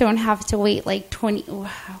guys don't have to wait like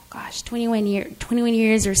 21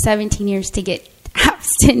 years or 17 years to get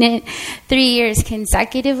abstinent, 3 years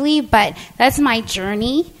consecutively. But that's my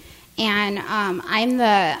journey. And I am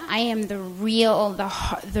the real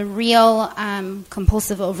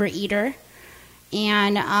compulsive overeater.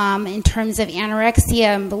 And in terms of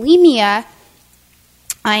anorexia and bulimia,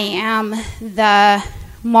 I am the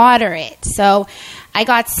moderate. So I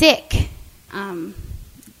got sick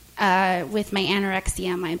with my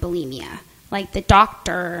anorexia and my bulimia, like the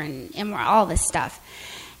doctor and all this stuff.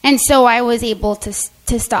 And so I was able to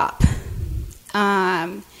stop.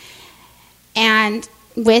 And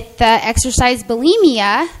with the exercise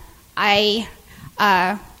bulimia, I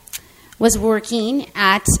was working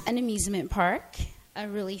at an amusement park, a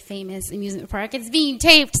really famous amusement park. It's being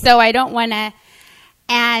taped, so I don't want to.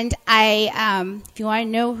 And if you want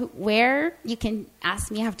to know where, you can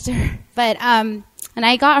ask me after. But and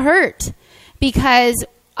I got hurt because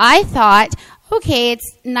I thought, okay,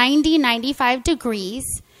 it's 95 degrees.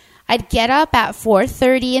 I'd get up at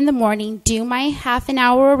 4:30 in the morning, do my half an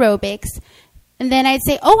hour aerobics. And then I'd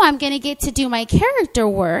say, I'm going to get to do my character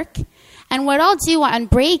work. And what I'll do on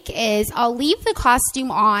break is I'll leave the costume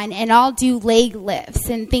on and I'll do leg lifts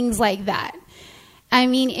and things like that. I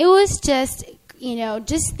mean, it was just,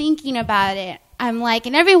 just thinking about it. I'm like,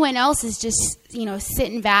 and everyone else is just,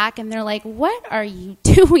 sitting back and they're like, what are you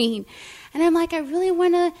doing? And I'm like, I really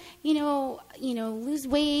want to, lose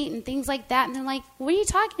weight and things like that. And they're like, what are you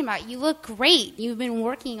talking about? You look great. You've been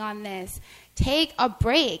working on this. Take a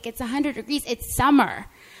break. It's 100 degrees. It's summer.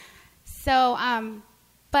 So,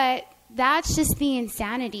 but that's just the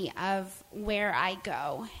insanity of where I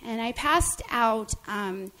go. And I passed out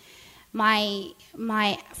my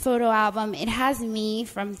photo album. It has me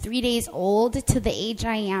from 3 days old to the age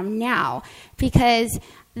I am now, because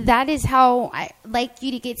that is how I like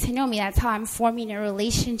you to get to know me. That's how I'm forming a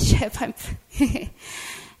relationship.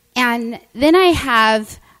 And then I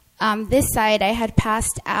have this side. I had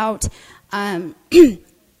passed out.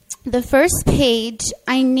 The first page,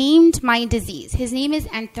 I named my disease. His name is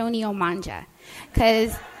Antonio Mangia,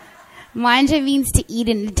 because Mangia means to eat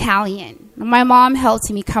in Italian. My mom helped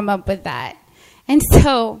me come up with that. And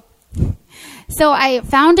so I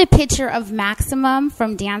found a picture of Maximum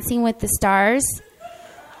from Dancing with the Stars.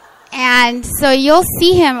 And so you'll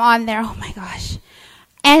see him on there. Oh, my gosh.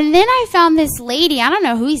 And then I found this lady, I don't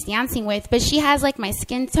know who he's dancing with, but she has like my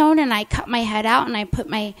skin tone, and I cut my head out and I put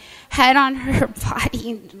my head on her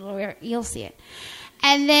body. You'll see it.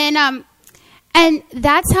 And then, and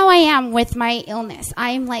that's how I am with my illness.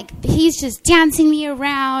 I'm like, he's just dancing me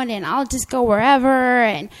around, and I'll just go wherever,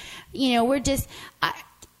 and, you know,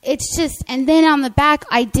 it's just, and then on the back,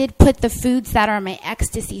 I did put the foods that are my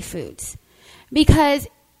ecstasy foods. Because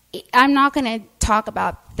I'm not going to talk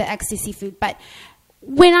about the ecstasy food, but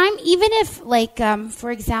when even if, like, for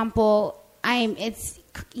example,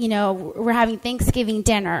 we're having Thanksgiving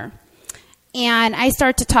dinner, and I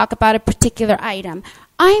start to talk about a particular item.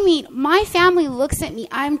 I mean, my family looks at me.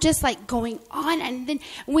 I'm just like going on, and then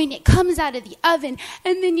when it comes out of the oven,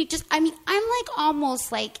 and then I'm like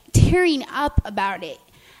almost like tearing up about it,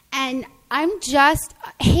 and I'm just,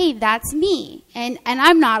 hey, that's me, and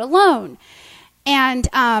I'm not alone, and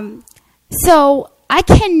so I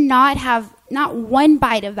cannot have not one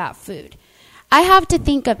bite of that food. I have to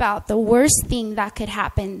think about the worst thing that could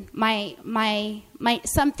happen. My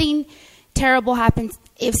something terrible happens.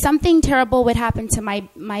 If something terrible would happen to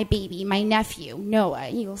my baby, my nephew, Noah,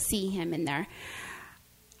 you'll see him in there.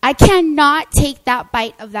 I cannot take that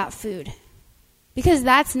bite of that food because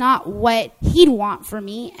that's not what he'd want for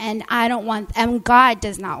me, and and God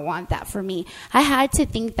does not want that for me. I had to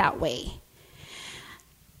think that way.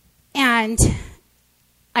 And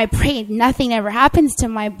I prayed nothing ever happens to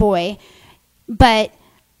my boy, but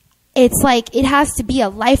it's like it has to be a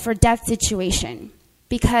life or death situation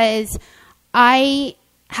because I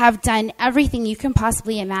have done everything you can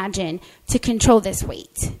possibly imagine to control this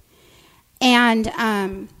weight. And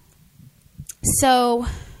so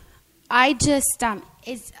I just,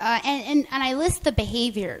 and I list the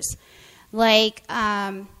behaviors, like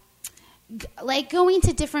going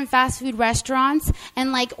to different fast food restaurants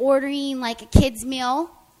and like ordering like a kid's meal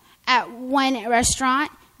at one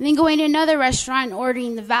restaurant, and then going to another restaurant and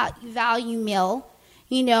ordering the value meal,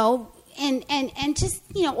 you know, and just,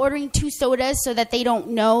 you know, ordering 2 sodas so that they don't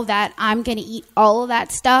know that I'm going to eat all of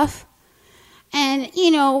that stuff. And,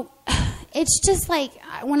 you know, it's just like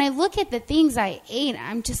when I look at the things I ate,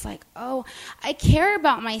 I'm just like, oh, I care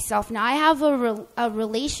about myself now. I have a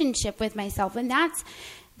relationship with myself, and that's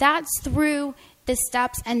through the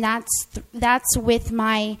steps, and that's with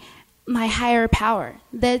my higher power.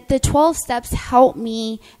 The 12 steps help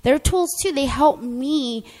me. They're tools too. They help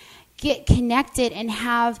me get connected and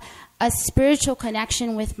have a spiritual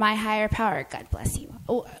connection with my higher power. God bless you.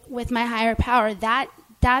 With my higher power.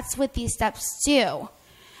 That's what these steps do.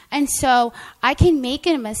 And so I can make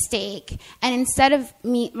a mistake, and instead of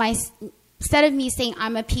me saying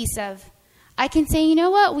I'm a piece of, I can say, you know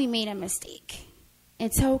what, we made a mistake.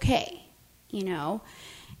 It's okay, you know.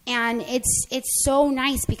 And it's so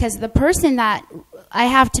nice because the person that I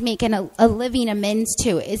have to make a living amends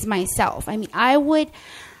to is myself. I mean, I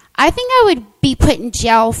think I would be put in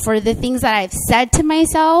jail for the things that I've said to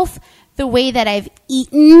myself, the way that I've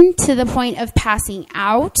eaten to the point of passing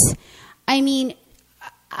out. I mean,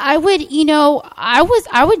 I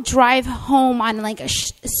would drive home on like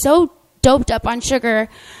so doped up on sugar,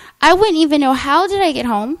 I wouldn't even know how did I get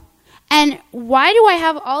home. And why do I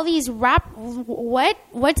have all these what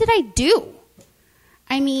did I do?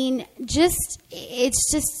 I mean,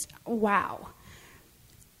 it's just, wow.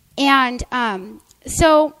 And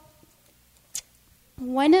so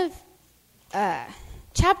one of,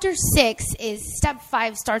 chapter 6 is, step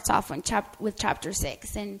 5 starts off with chapter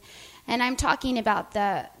 6. And I'm talking about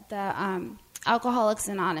the Alcoholics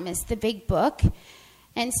Anonymous, the big book.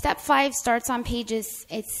 And step 5 starts on pages,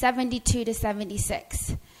 it's 72 to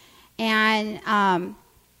 76. And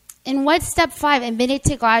in what step 5, admitted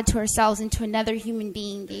to God, to ourselves, and to another human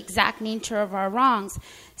being, the exact nature of our wrongs,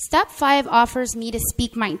 step 5 offers me to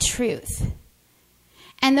speak my truth.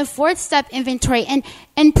 And the 4th step, inventory.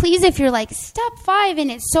 And please, if you're like, step 5, and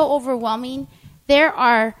it's so overwhelming, there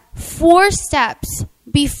are 4 steps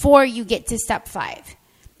before you get to step 5.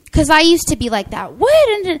 Because I used to be like that.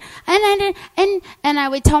 What? And I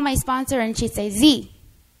would tell my sponsor, and she'd say, Z,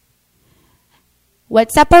 what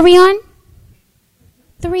step are we on?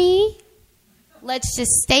 3. Let's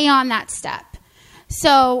just stay on that step.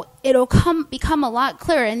 So it'll become a lot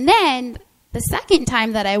clearer. And then the second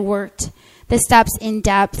time that I worked the steps in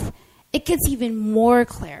depth, it gets even more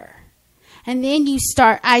clear. And then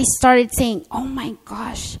I started saying, oh my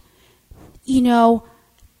gosh, you know,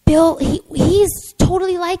 Bill, he's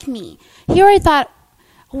totally like me. Here I thought,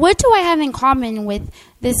 what do I have in common with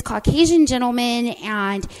this Caucasian gentleman?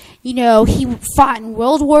 And, you know, he fought in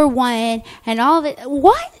World War I and all that.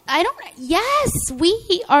 What? Yes,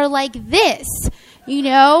 we are like this, you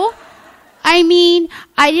know? I mean,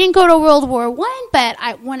 I didn't go to World War I,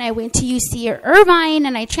 but when I went to UC Irvine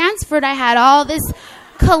and I transferred, I had all this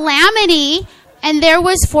calamity, and there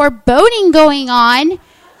was foreboding going on,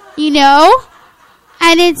 you know?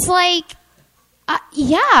 And it's like,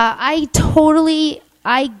 yeah, I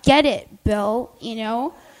get it, Bill, you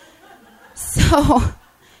know? So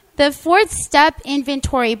the fourth step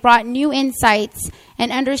inventory brought new insights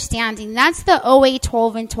and understanding. That's the OA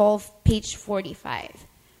 12 and 12, page 45.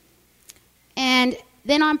 And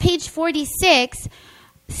then on page 46,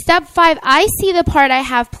 step 5, I see the part I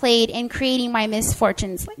have played in creating my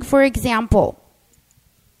misfortunes. Like, for example,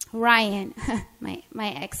 Ryan, my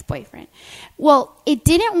ex-boyfriend. Well, it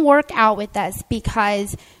didn't work out with us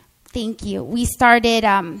because, thank you, we started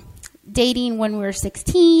dating when we were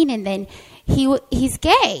 16, and then he's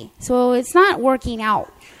gay, so it's not working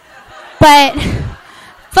out. But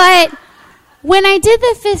when I did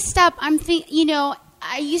the fifth step, I'm thinking, you know,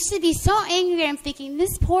 I used to be so angry. I'm thinking,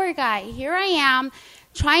 this poor guy, here I am,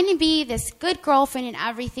 trying to be this good girlfriend and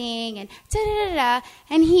everything, and da-da-da-da.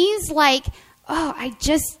 And he's like, oh, I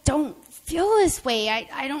just don't feel this way.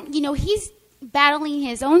 I don't, you know, he's battling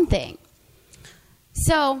his own thing.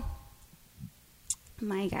 So,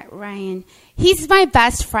 my God, Ryan, he's my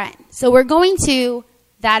best friend. So we're going to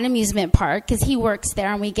that amusement park because he works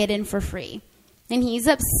there and we get in for free. And he's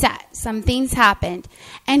upset. Something's happened.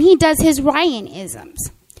 And he does his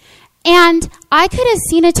Ryan-isms. And I could have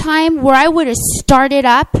seen a time where I would have started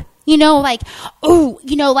up, you know, like, oh,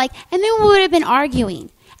 you know, like, and then we would have been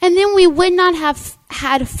arguing. And then we would not have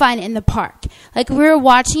had fun in the park. Like, we were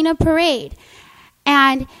watching a parade.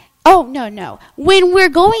 And, oh, no. When we're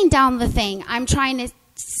going down the thing, I'm trying to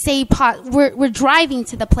say, we're driving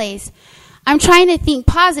to the place. I'm trying to think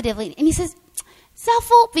positively. And he says,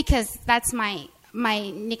 Zeffel, because that's my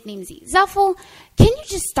nickname Z. Zeffel, can you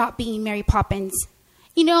just stop being Mary Poppins?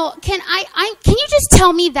 You know, can you just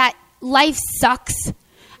tell me that life sucks?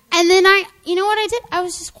 And then you know what I did? I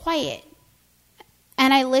was just quiet.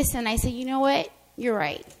 And I listened. I said, you know what? You're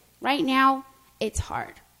right. Right now, it's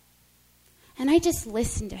hard. And I just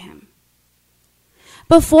listened to him.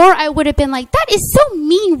 Before, I would have been like, that is so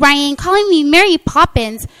mean, Ryan, calling me Mary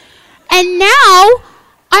Poppins. And now,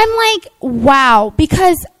 I'm like, wow,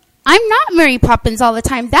 because I'm not Mary Poppins all the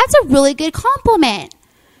time. That's a really good compliment,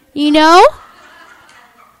 you know?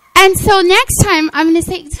 And so next time, I'm going to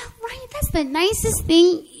say, Ryan, that's the nicest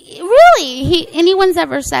thing, really, anyone's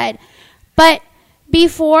ever said. But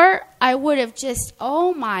before, I would have just,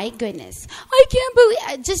 oh my goodness, I can't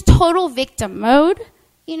believe, just total victim mode,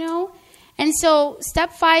 you know? And so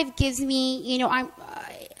step 5 gives me, you know,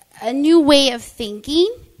 a new way of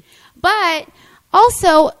thinking. But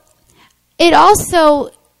also,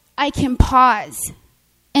 I can pause.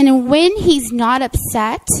 And when he's not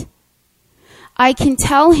upset, I can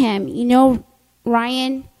tell him, you know,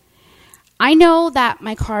 Ryan, I know that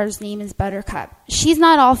my car's name is Buttercup. She's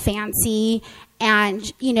not all fancy,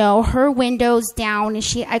 and, you know, her window's down, and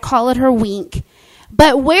I call it her wink.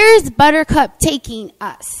 But where's Buttercup taking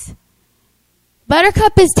us?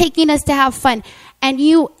 Buttercup is taking us to have fun. And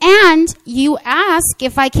you ask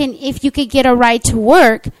if you could get a ride to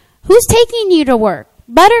work. Who's taking you to work?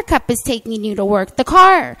 Buttercup is taking you to work, the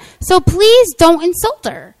car. So please don't insult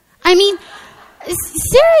her. I mean,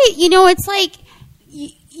 seriously, you know, it's like,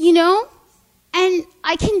 you know, and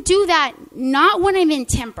I can do that not when I'm in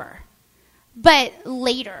temper, but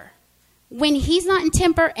later, when he's not in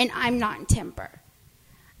temper and I'm not in temper.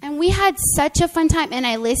 And we had such a fun time, and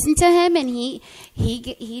I listened to him, and he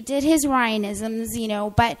did his Ryanisms, you know.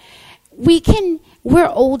 But we're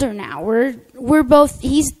older now. We're both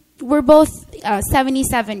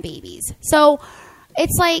 77 babies, so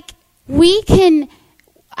it's like I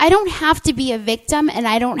don't have to be a victim, and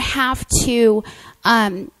I don't have to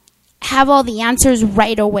have all the answers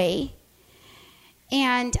right away.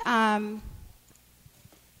 And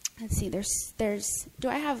let's see, there's do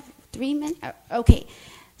I have 3 minutes? Okay.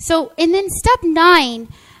 So, and then step 9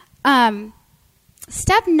 on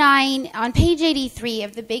page 83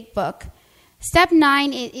 of the big book, step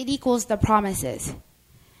 9, it equals the promises.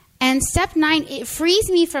 And step 9, it frees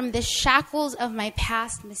me from the shackles of my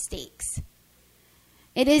past mistakes.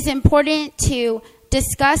 It is important to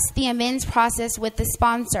discuss the amends process with the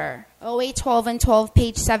sponsor, OA 12 and 12,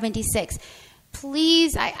 page 76.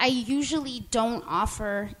 Please, I usually don't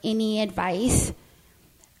offer any advice.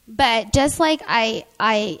 But just like I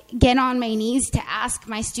get on my knees to ask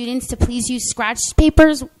my students to please use scratch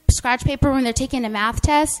paper when they're taking a math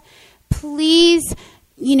test, please,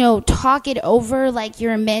 you know, talk it over like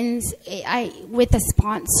your amends with a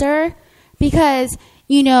sponsor, because,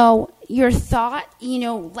 you know, your thought,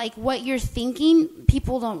 like what you're thinking,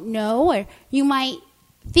 people don't know, or you might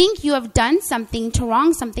think you have done something to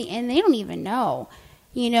wrong something and they don't even know,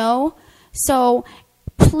 So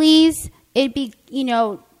please, it'd be,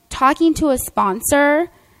 talking to a sponsor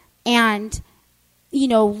and,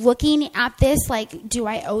 looking at this, like, do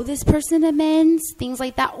I owe this person amends? Things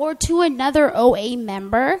like that. Or to another OA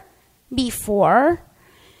member before.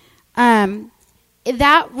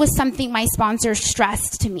 That was something my sponsor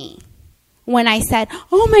stressed to me when I said,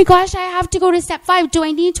 oh my gosh, I have to go to step 5. Do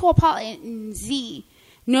I need to apologize? Z.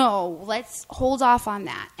 No, let's hold off on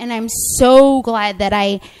that. And I'm so glad that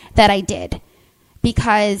I did,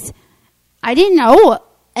 because I didn't owe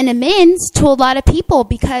an amends to a lot of people,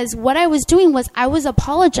 because what I was doing was I was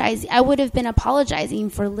apologizing. I would have been apologizing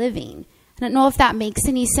for living. I don't know if that makes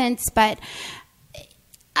any sense, but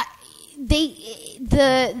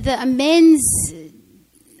the amends,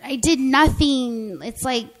 I did nothing. It's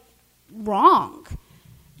like wrong,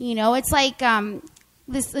 It's like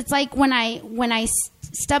It's like when I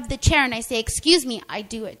stub the chair and I say excuse me, I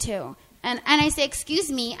do it too, and I say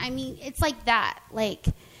excuse me. I mean, it's like that,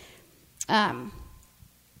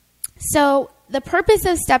 So the purpose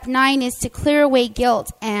of step 9 is to clear away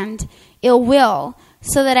guilt and ill will,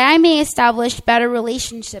 so that I may establish better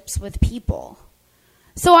relationships with people.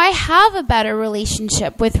 So I have a better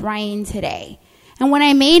relationship with Ryan today. And when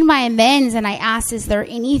I made my amends and I asked, is there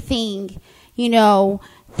anything,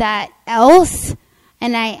 that else?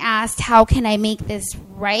 And I asked, how can I make this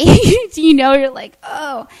right? You're like,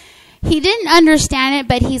 oh. He didn't understand it,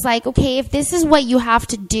 but he's like, okay, if this is what you have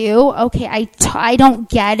to do, okay, I don't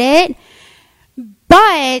get it.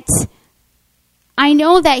 But I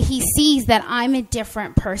know that he sees that I'm a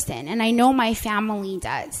different person, and I know my family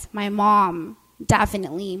does. My mom,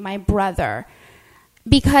 definitely, my brother.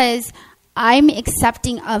 Because I'm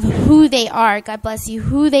accepting of who they are, God bless you,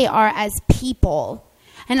 who they are as people.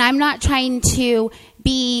 And I'm not trying to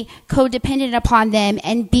be codependent upon them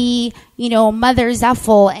and be, Mother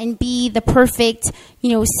Zephyl and be the perfect,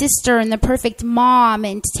 sister and the perfect mom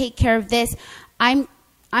and to take care of this. I'm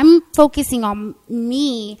focusing on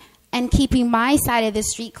me and keeping my side of the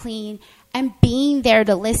street clean and being there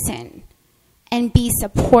to listen and be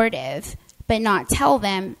supportive, but not tell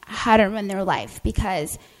them how to run their life,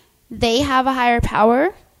 because they have a higher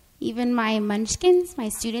power. Even my munchkins, my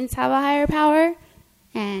students have a higher power.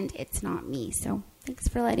 And it's not me. So thanks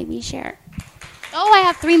for letting me share. Oh, I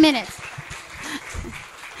have 3 minutes.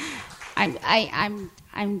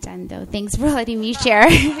 I'm done though. Thanks for letting me share.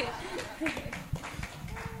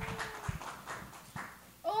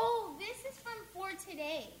 Oh, this is from For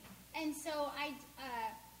Today, and so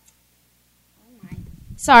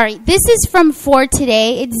Sorry, this is from For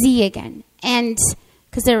Today. It's Z again, and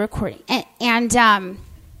because they're recording, and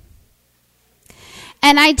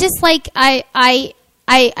I just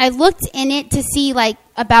I looked in it to see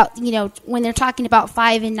about when they're talking about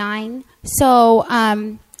 5 and 9. So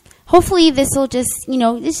hopefully this will just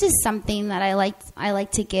this is something that I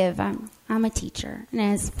like to give. I'm a teacher and it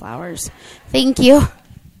has flowers. Thank you.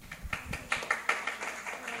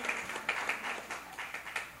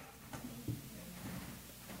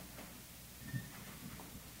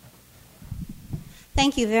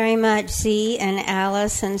 Thank you very much, Z and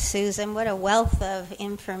Alice and Susan. What a wealth of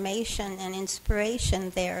information and inspiration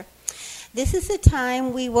there. This is the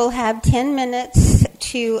time we will have 10 minutes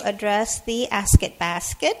to address the Ask It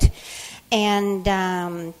Basket and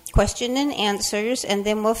question and answers, and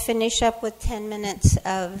then we'll finish up with 10 minutes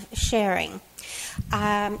of sharing.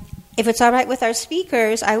 If it's all right with our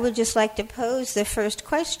speakers, I would just like to pose the first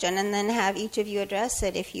question and then have each of you address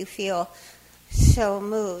it if you feel so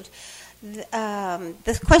moved.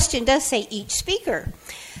 The question does say each speaker.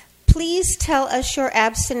 Please tell us your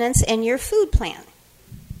abstinence and your food plan.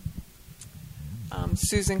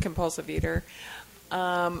 Susan, compulsive eater.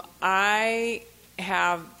 There's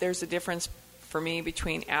a difference for me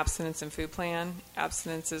between abstinence and food plan.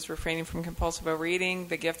 Abstinence is refraining from compulsive overeating,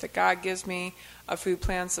 the gift that God gives me. A food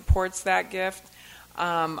plan supports that gift.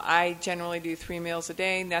 I generally do 3 meals a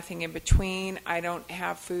day, nothing in between. I don't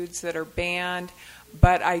have foods that are banned,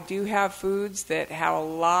 but I do have foods that have a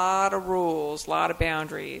lot of rules, a lot of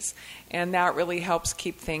boundaries, and that really helps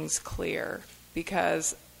keep things clear.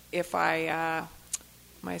 Because if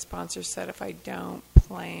my sponsor said if I don't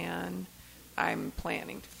plan, I'm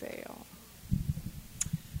planning to fail.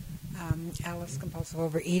 Alice, compulsive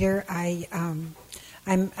overeater. I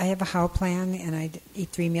have a HOW plan, and I eat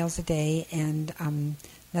 3 meals a day and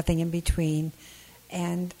nothing in between.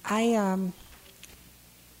 And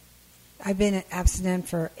I've been abstinent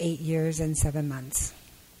for 8 years and 7 months.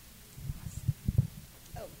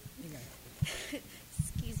 Oh,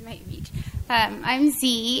 excuse my reach. I'm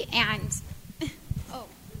Z, and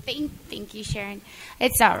thank you, Sharon.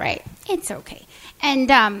 It's all right. It's okay.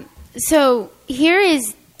 And so here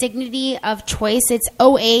is Dignity of Choice. It's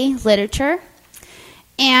OA literature,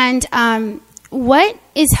 and what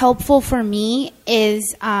is helpful for me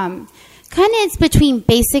is kind of it's between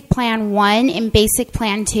Basic Plan 1 and Basic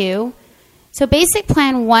Plan 2. So Basic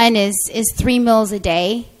Plan 1 is 3 meals a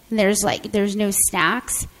day. And there's no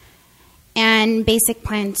snacks. And Basic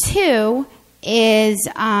Plan 2 is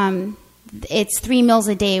it's 3 meals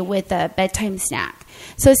a day with a bedtime snack.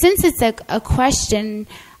 So since it's a question,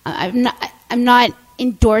 I'm not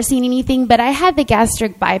endorsing anything, but I had the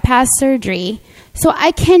gastric bypass surgery, so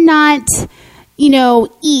I cannot,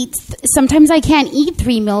 eat. Sometimes I can't eat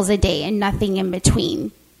 3 meals a day and nothing in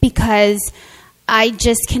between because I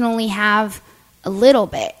just can only have a little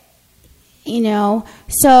bit.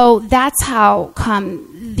 So that's how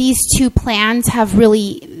come these two plans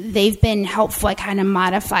they've been helpful. I kind of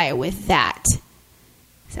modify it with that.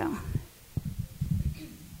 So.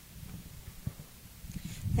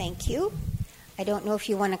 Thank you. I don't know if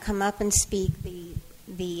you want to come up and speak.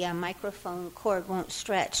 The microphone cord won't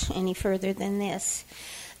stretch any further than this.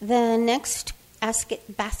 The next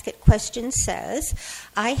basket question says,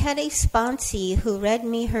 I had a sponsee who read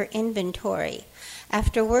me her inventory.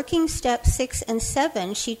 After working steps 6 and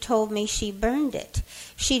 7, she told me she burned it.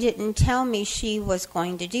 She didn't tell me she was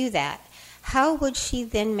going to do that. How would she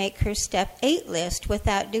then make her step 8 list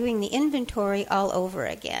without doing the inventory all over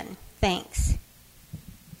again? Thanks.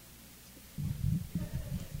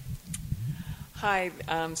 Hi,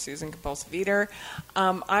 I'm Susan, compulsive eater.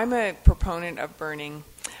 I'm a proponent of burning.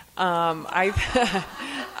 When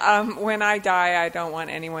I die, I don't want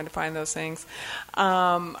anyone to find those things.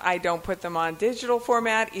 I don't put them on digital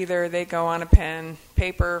format either. They go on a pen,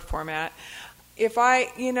 paper format.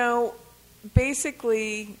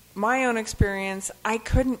 Basically, my own experience, I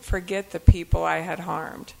couldn't forget the people I had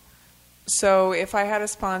harmed. So if I had a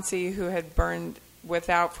sponsee who had burned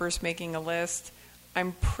without first making a list,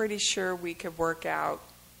 I'm pretty sure we could work out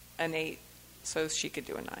an 8 so she could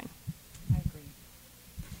do a 9. I agree.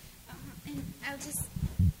 And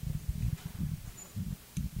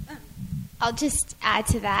I'll just add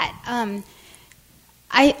to that.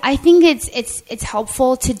 I think it's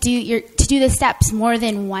helpful to do the steps more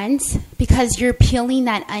than once because you're peeling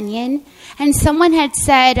that onion. And someone had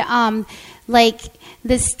said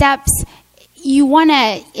the steps you want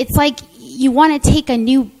to take a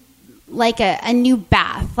new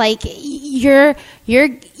bath, like you're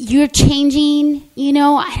changing,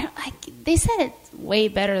 they said it way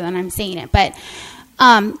better than I'm saying it, but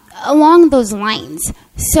along those lines.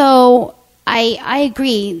 So I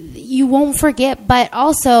agree, you won't forget, but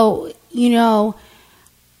also you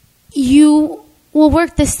will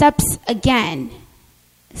work the steps again.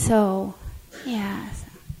 So yeah.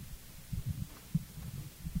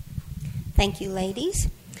 Thank you, ladies.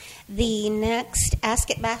 The next Ask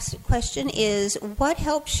It Basket question is, what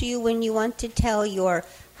helps you when you want to tell your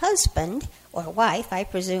husband, or wife, I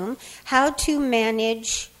presume, how to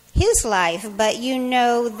manage his life, but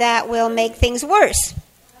that will make things worse?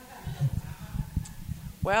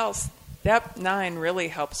 Well, step 9 really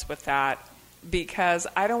helps with that because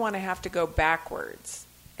I don't want to have to go backwards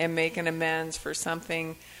and make an amends for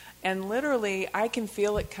something. And literally, I can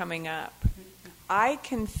feel it coming up. I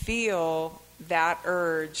can feel that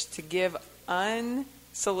urge to give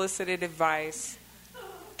unsolicited advice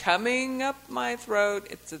coming up my throat.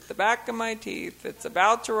 It's at the back of my teeth. It's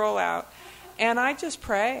about to roll out. And I just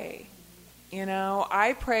pray.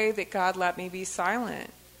 I pray that God let me be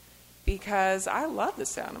silent because I love the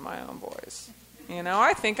sound of my own voice.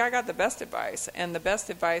 I think I got the best advice. And the best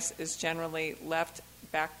advice is generally left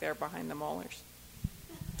back there behind the molars.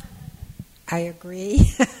 I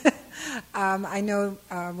agree. I know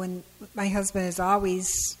when my husband is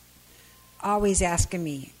always asking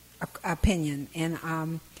me opinion, and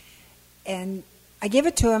I give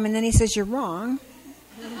it to him, and then he says, "You're wrong,"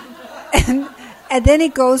 and then he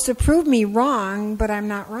goes to prove me wrong, but I'm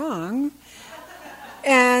not wrong,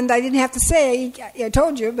 and I didn't have to say, "I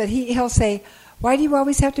told you," but he'll say, "Why do you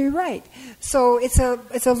always have to be right?" So it's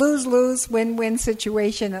a lose-lose, win-win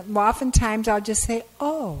situation. Oftentimes I'll just say,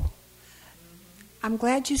 "Oh, I'm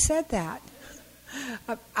glad you said that.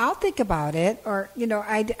 I'll think about it," or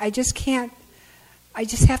I just can't. I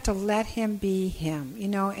just have to let him be him,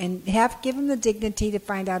 and give him the dignity to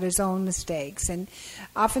find out his own mistakes. And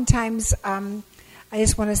oftentimes, I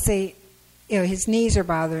just want to say, his knees are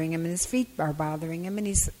bothering him and his feet are bothering him, and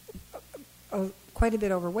he's quite a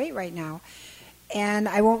bit overweight right now. And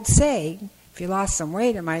I won't say, if you lost some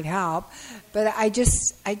weight, it might help. But I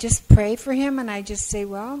just pray for him, and I just say,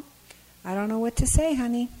 well, I don't know what to say,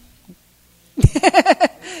 honey.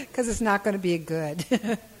 Because it's not going to be good.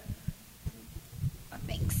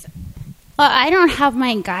 Thanks. Well, I don't have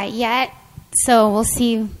my guy yet, so we'll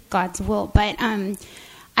see God's will. But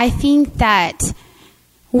I think that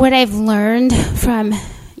what I've learned from,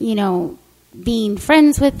 being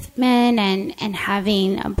friends with men and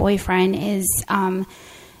having a boyfriend is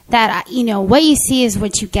that, what you see is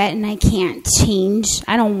what you get, and I can't change.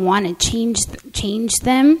 I don't want to change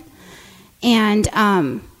them. And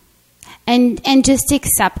just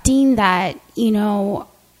accepting that,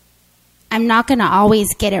 I'm not going to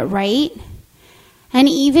always get it right. And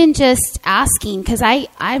even just asking, because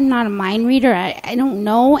I'm not a mind reader. I don't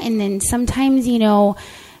know. And then sometimes,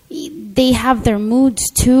 they have their moods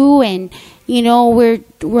too. And,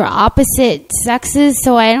 we're opposite sexes.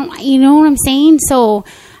 So I don't, you know what I'm saying? So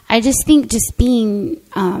I just think just being,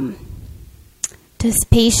 just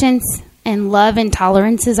patience and love and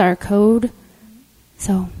tolerance is our code.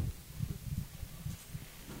 So.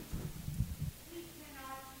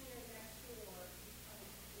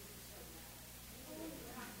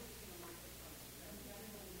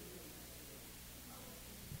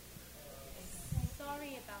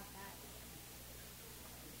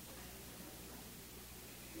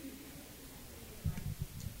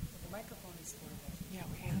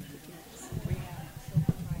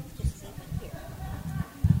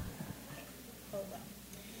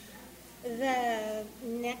 The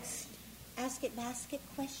next Ask It Basket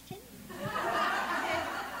question.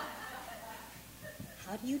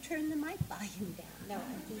 How do you turn the mic volume down? No,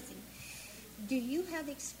 I'm teasing. Do you have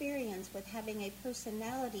experience with having a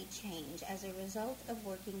personality change as a result of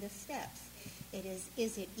working the steps?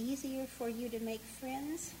 Is it easier for you to make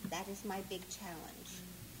friends? That is my big challenge.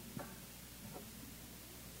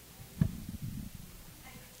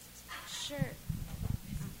 Sure.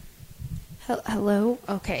 Hello?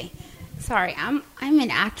 Okay. Sorry, I'm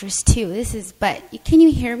an actress too. But can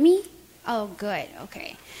you hear me? Oh, good.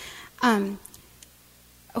 Okay.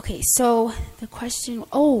 Okay, so the question,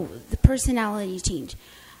 the personality change.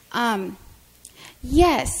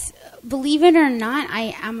 Yes, believe it or not,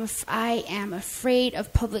 I am afraid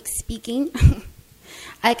of public speaking.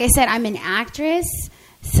 Like I said, I'm an actress,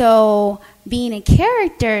 so being a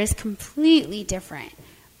character is completely different.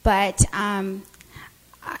 But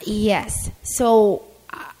yes, so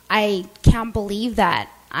I can't believe that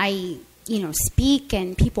I, speak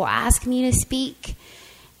and people ask me to speak,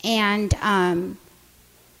 and I'm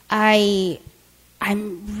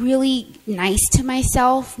really nice to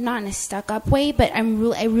myself, not in a stuck-up way, but I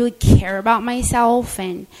really care about myself,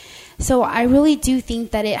 and so I really do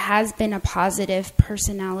think that it has been a positive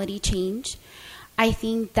personality change. I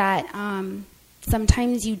think that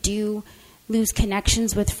sometimes you do lose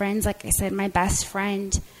connections with friends. Like I said, my best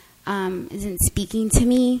friend isn't speaking to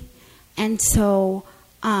me, and so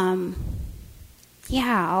all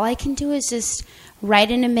I can do is just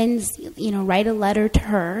write write a letter to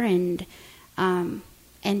her and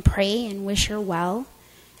pray and wish her well,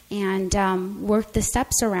 and work the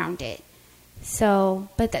steps around it. So,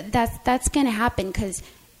 but that's going to happen because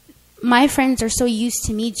my friends are so used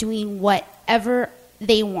to me doing whatever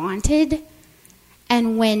they wanted.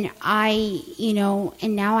 And when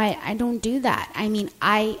and now I don't do that. I mean,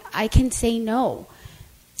 I can say no,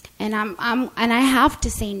 and I have to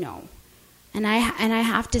say no, and I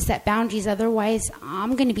have to set boundaries. Otherwise,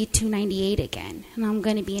 I'm going to be 298 again, and I'm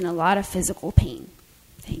going to be in a lot of physical pain.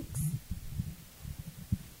 Thanks.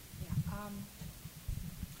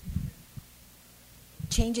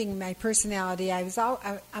 Changing my personality,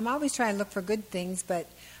 I'm always trying to look for good things, but.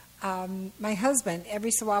 My husband,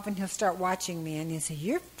 every so often he'll start watching me and he'll say,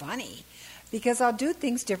 "You're funny," because I'll do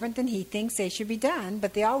things different than he thinks they should be done,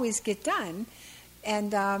 but they always get done.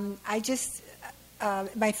 And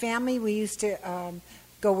my family, we used to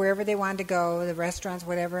go wherever they wanted to go, the restaurants,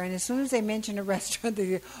 whatever, and as soon as they mention a restaurant,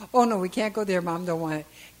 they go, "Oh, no, we can't go there, Mom, don't want it."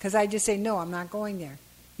 Because I just say, "No, I'm not going there.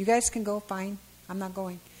 You guys can go, fine, I'm not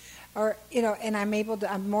going." Or, and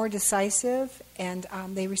I'm more decisive, and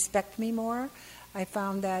they respect me more. I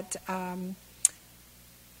found that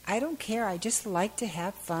I don't care. I just like to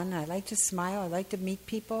have fun. I like to smile. I like to meet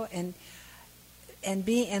people, and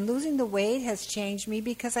losing the weight has changed me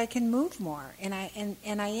because I can move more, and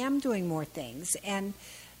I am doing more things, and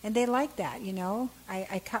they like that.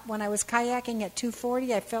 When I was kayaking at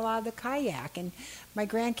 240, I fell out of the kayak, and my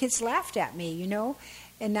grandkids laughed at me.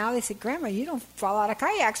 And now they say, "Grandma, you don't fall out of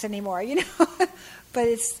kayaks anymore," But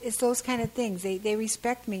it's those kind of things. They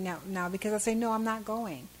respect me now because I say, "No, I'm not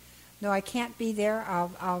going. No, I can't be there.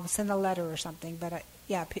 I'll send a letter or something." But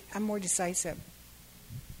I'm more decisive.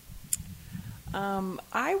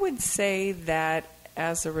 I would say that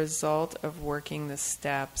as a result of working the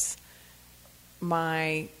steps,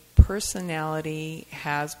 my personality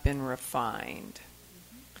has been refined.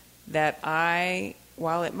 That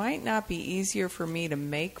while it might not be easier for me to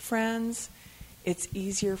make friends, it's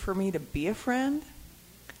easier for me to be a friend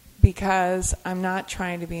because I'm not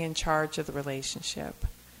trying to be in charge of the relationship.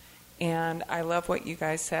 And I love what you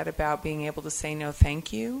guys said about being able to say no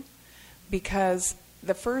thank you, because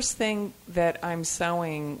the first thing that I'm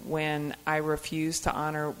sowing when I refuse to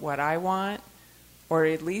honor what I want, or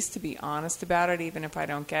at least to be honest about it even if I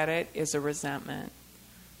don't get it, is a resentment.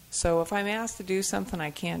 So if I'm asked to do something I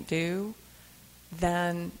can't do,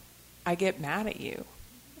 then I get mad at you,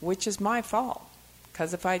 which is my fault.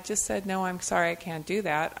 Because if I just said, no, I'm sorry, I can't do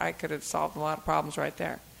that, I could have solved a lot of problems right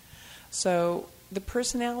there. So the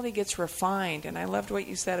personality gets refined, and I loved what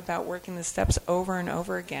you said about working the steps over and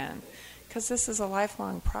over again, because this is a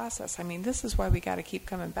lifelong process. I mean, this is why we got to keep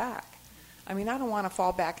coming back. I mean, I don't want to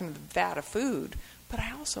fall back into the vat of food, but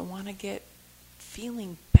I also want to get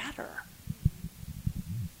feeling better.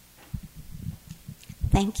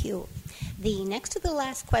 Thank you. The next to the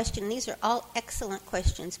last question, these are all excellent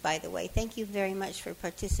questions, by the way. Thank you very much for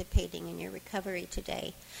participating in your recovery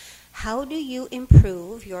today. How do you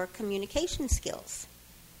improve your communication skills?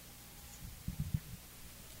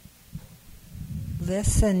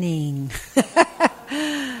 Listening.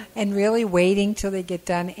 And really waiting till they get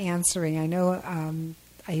done answering. I know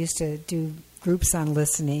I used to do groups on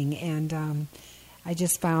listening, and I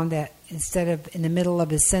just found that instead of in the middle of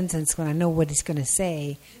his sentence when I know what he's going to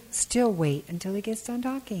say, still wait until he gets done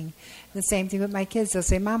talking. The same thing with my kids. They'll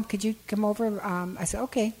say, Mom, could you come over? I say,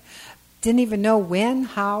 okay. Didn't even know when,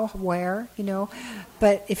 how, where,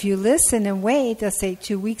 But if you listen and wait, they'll say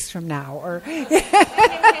 2 weeks from now. Or,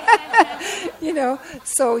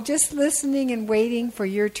 So just listening and waiting for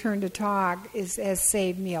your turn to talk has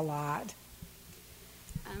saved me a lot.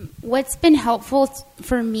 What's been helpful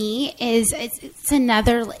for me is it's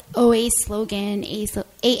another OA slogan,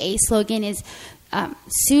 AA slogan is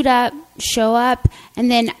suit up, show up,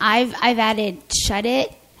 and then I've added shut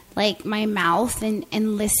it, like my mouth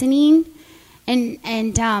and listening,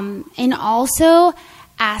 and also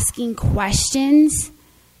asking questions,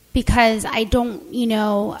 because I don't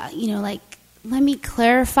like, let me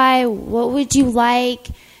clarify, what would you like,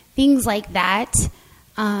 things like that.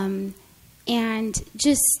 And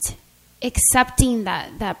just accepting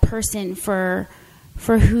that person for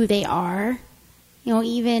who they are.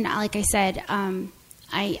 Even like I said,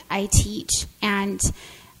 I teach, and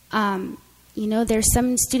there's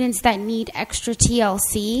some students that need extra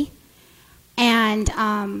TLC, and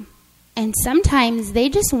sometimes they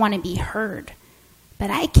just want to be heard, but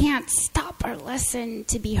I can't stop or listen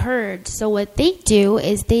to be heard. So what they do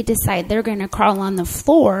is they decide they're going to crawl on the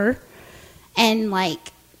floor and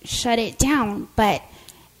shut it down. But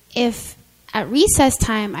if at recess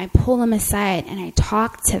time I pull them aside and I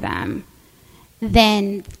talk to them,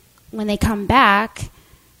 then when they come back,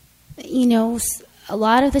 a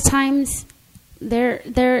lot of the times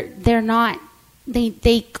they're not,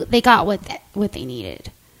 they got what they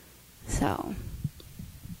needed. So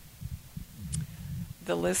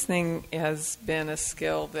the listening has been a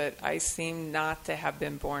skill that I seem not to have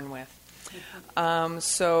been born with.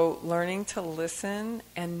 So learning to listen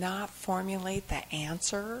and not formulate the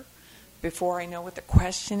answer before I know what the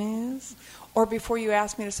question is, or before you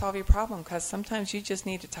ask me to solve your problem, because sometimes you just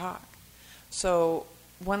need to talk. So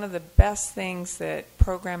one of the best things that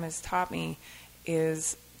program has taught me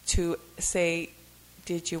is to say,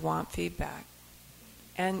 did you want feedback?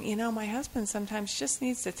 And, my husband sometimes just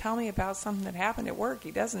needs to tell me about something that happened at work.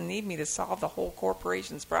 He doesn't need me to solve the whole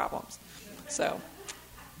corporation's problems. So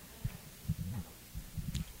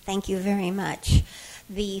thank you very much.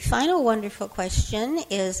 The final wonderful question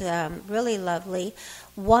is really lovely.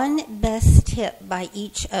 One best tip by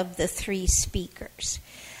each of the three speakers.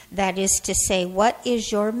 That is to say, what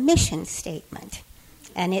is your mission statement?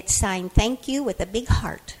 And it's signed, thank you, with a big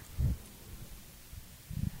heart.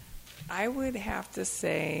 I would have to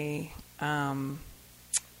say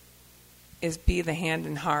is be the hand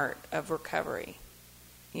and heart of recovery.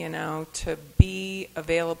 To be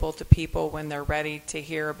available to people when they're ready to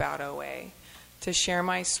hear about OA, to share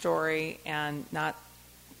my story and not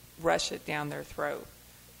rush it down their throat.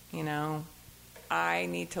 I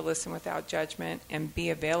need to listen without judgment and be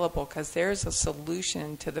available, because there's a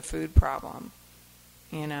solution to the food problem,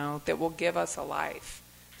 that will give us a life.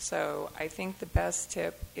 So I think the best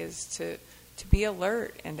tip is to be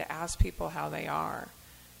alert and to ask people how they are,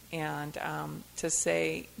 and to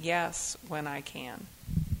say yes when I can.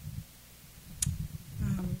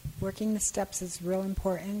 working the steps is real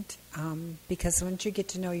important because once you get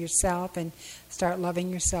to know yourself and start loving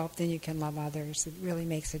yourself, then you can love others. It really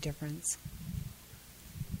makes a difference.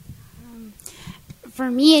 For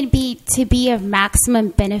me, it'd be to be of maximum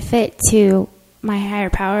benefit to my higher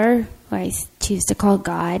power, who I choose to call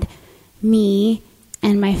God, me,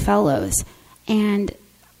 and my fellows. And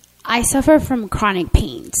I suffer from chronic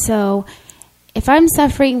pain. So if I'm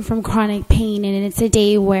suffering from chronic pain and it's a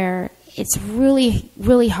day where it's really,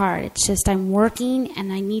 really hard, it's just I'm working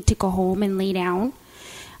and I need to go home and lay down,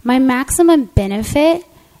 my maximum benefit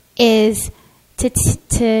is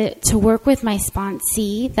to work with my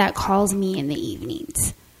sponsee that calls me in the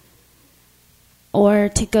evenings, or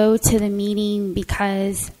to go to the meeting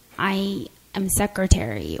because I am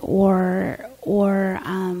secretary, or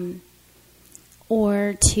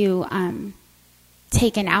to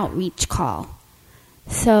take an outreach call.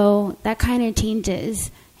 So that kind of changes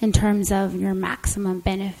in terms of your maximum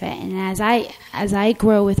benefit. And as I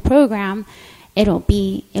grow with program, it'll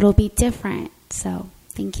be different. So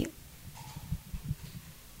thank you.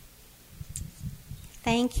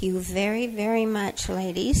 Thank you very, very much,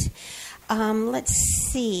 ladies. Let's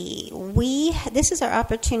see. This is our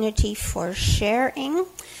opportunity for sharing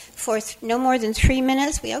for no more than 3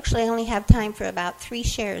 minutes. We actually only have time for about 3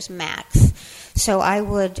 shares max. So I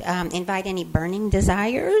would invite any burning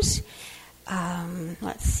desires.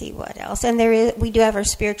 Let's see what else. And we do have our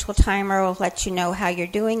spiritual timer. We'll let you know how you're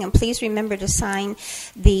doing. And please remember to sign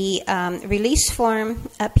the release form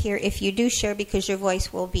up here if you do share, because your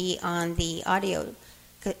voice will be on the audio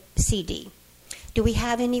CD. Do we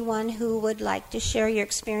have anyone who would like to share your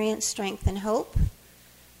experience, strength, and hope?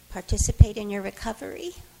 Participate in your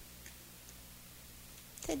recovery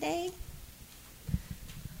today?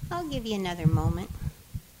 I'll give you another moment.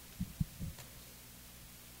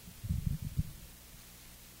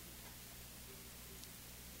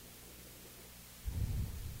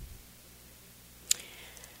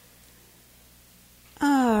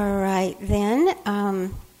 All right, then.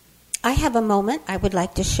 I have a moment I would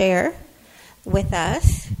like to share with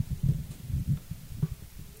us.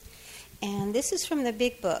 And this is from the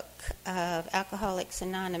Big Book of Alcoholics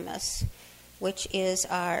Anonymous, which is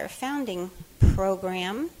our founding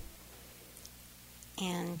program.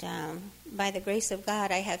 And by the grace of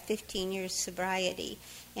God, I have 15 years sobriety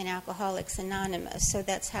in Alcoholics Anonymous. So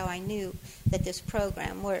that's how I knew that this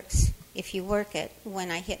program works, if you work it, when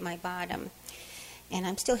I hit my bottom. And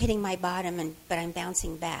I'm still hitting my bottom, but I'm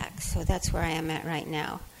bouncing back. So that's where I am at right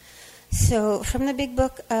now. So from the Big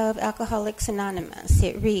Book of Alcoholics Anonymous,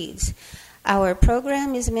 it reads, "Our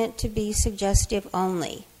program is meant to be suggestive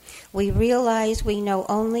only. We realize we know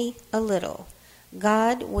only a little.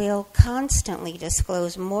 God will constantly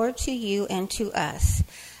disclose more to you and to us.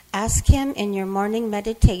 Ask Him in your morning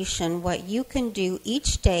meditation what you can do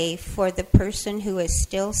each day for the person who is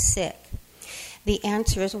still sick. The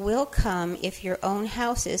answers will come if your own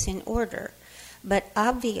house is in order. But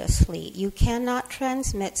obviously, you cannot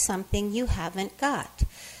transmit something you haven't got.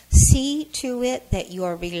 See to it that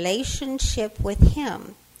your relationship with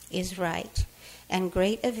Him is right, and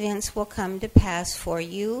great events will come to pass for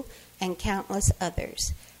you and countless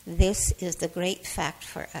others. This is the great fact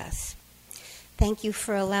for us." Thank you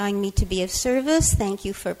for allowing me to be of service. Thank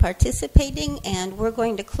you for participating. And we're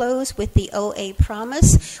going to close with the OA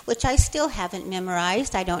promise, which I still haven't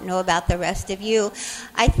memorized. I don't know about the rest of you.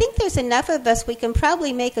 I think there's enough of us. We can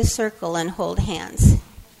probably make a circle and hold hands.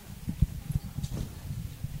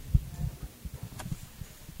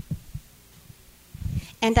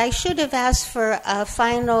 And I should have asked for a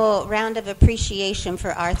final round of appreciation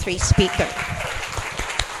for our 3 speakers.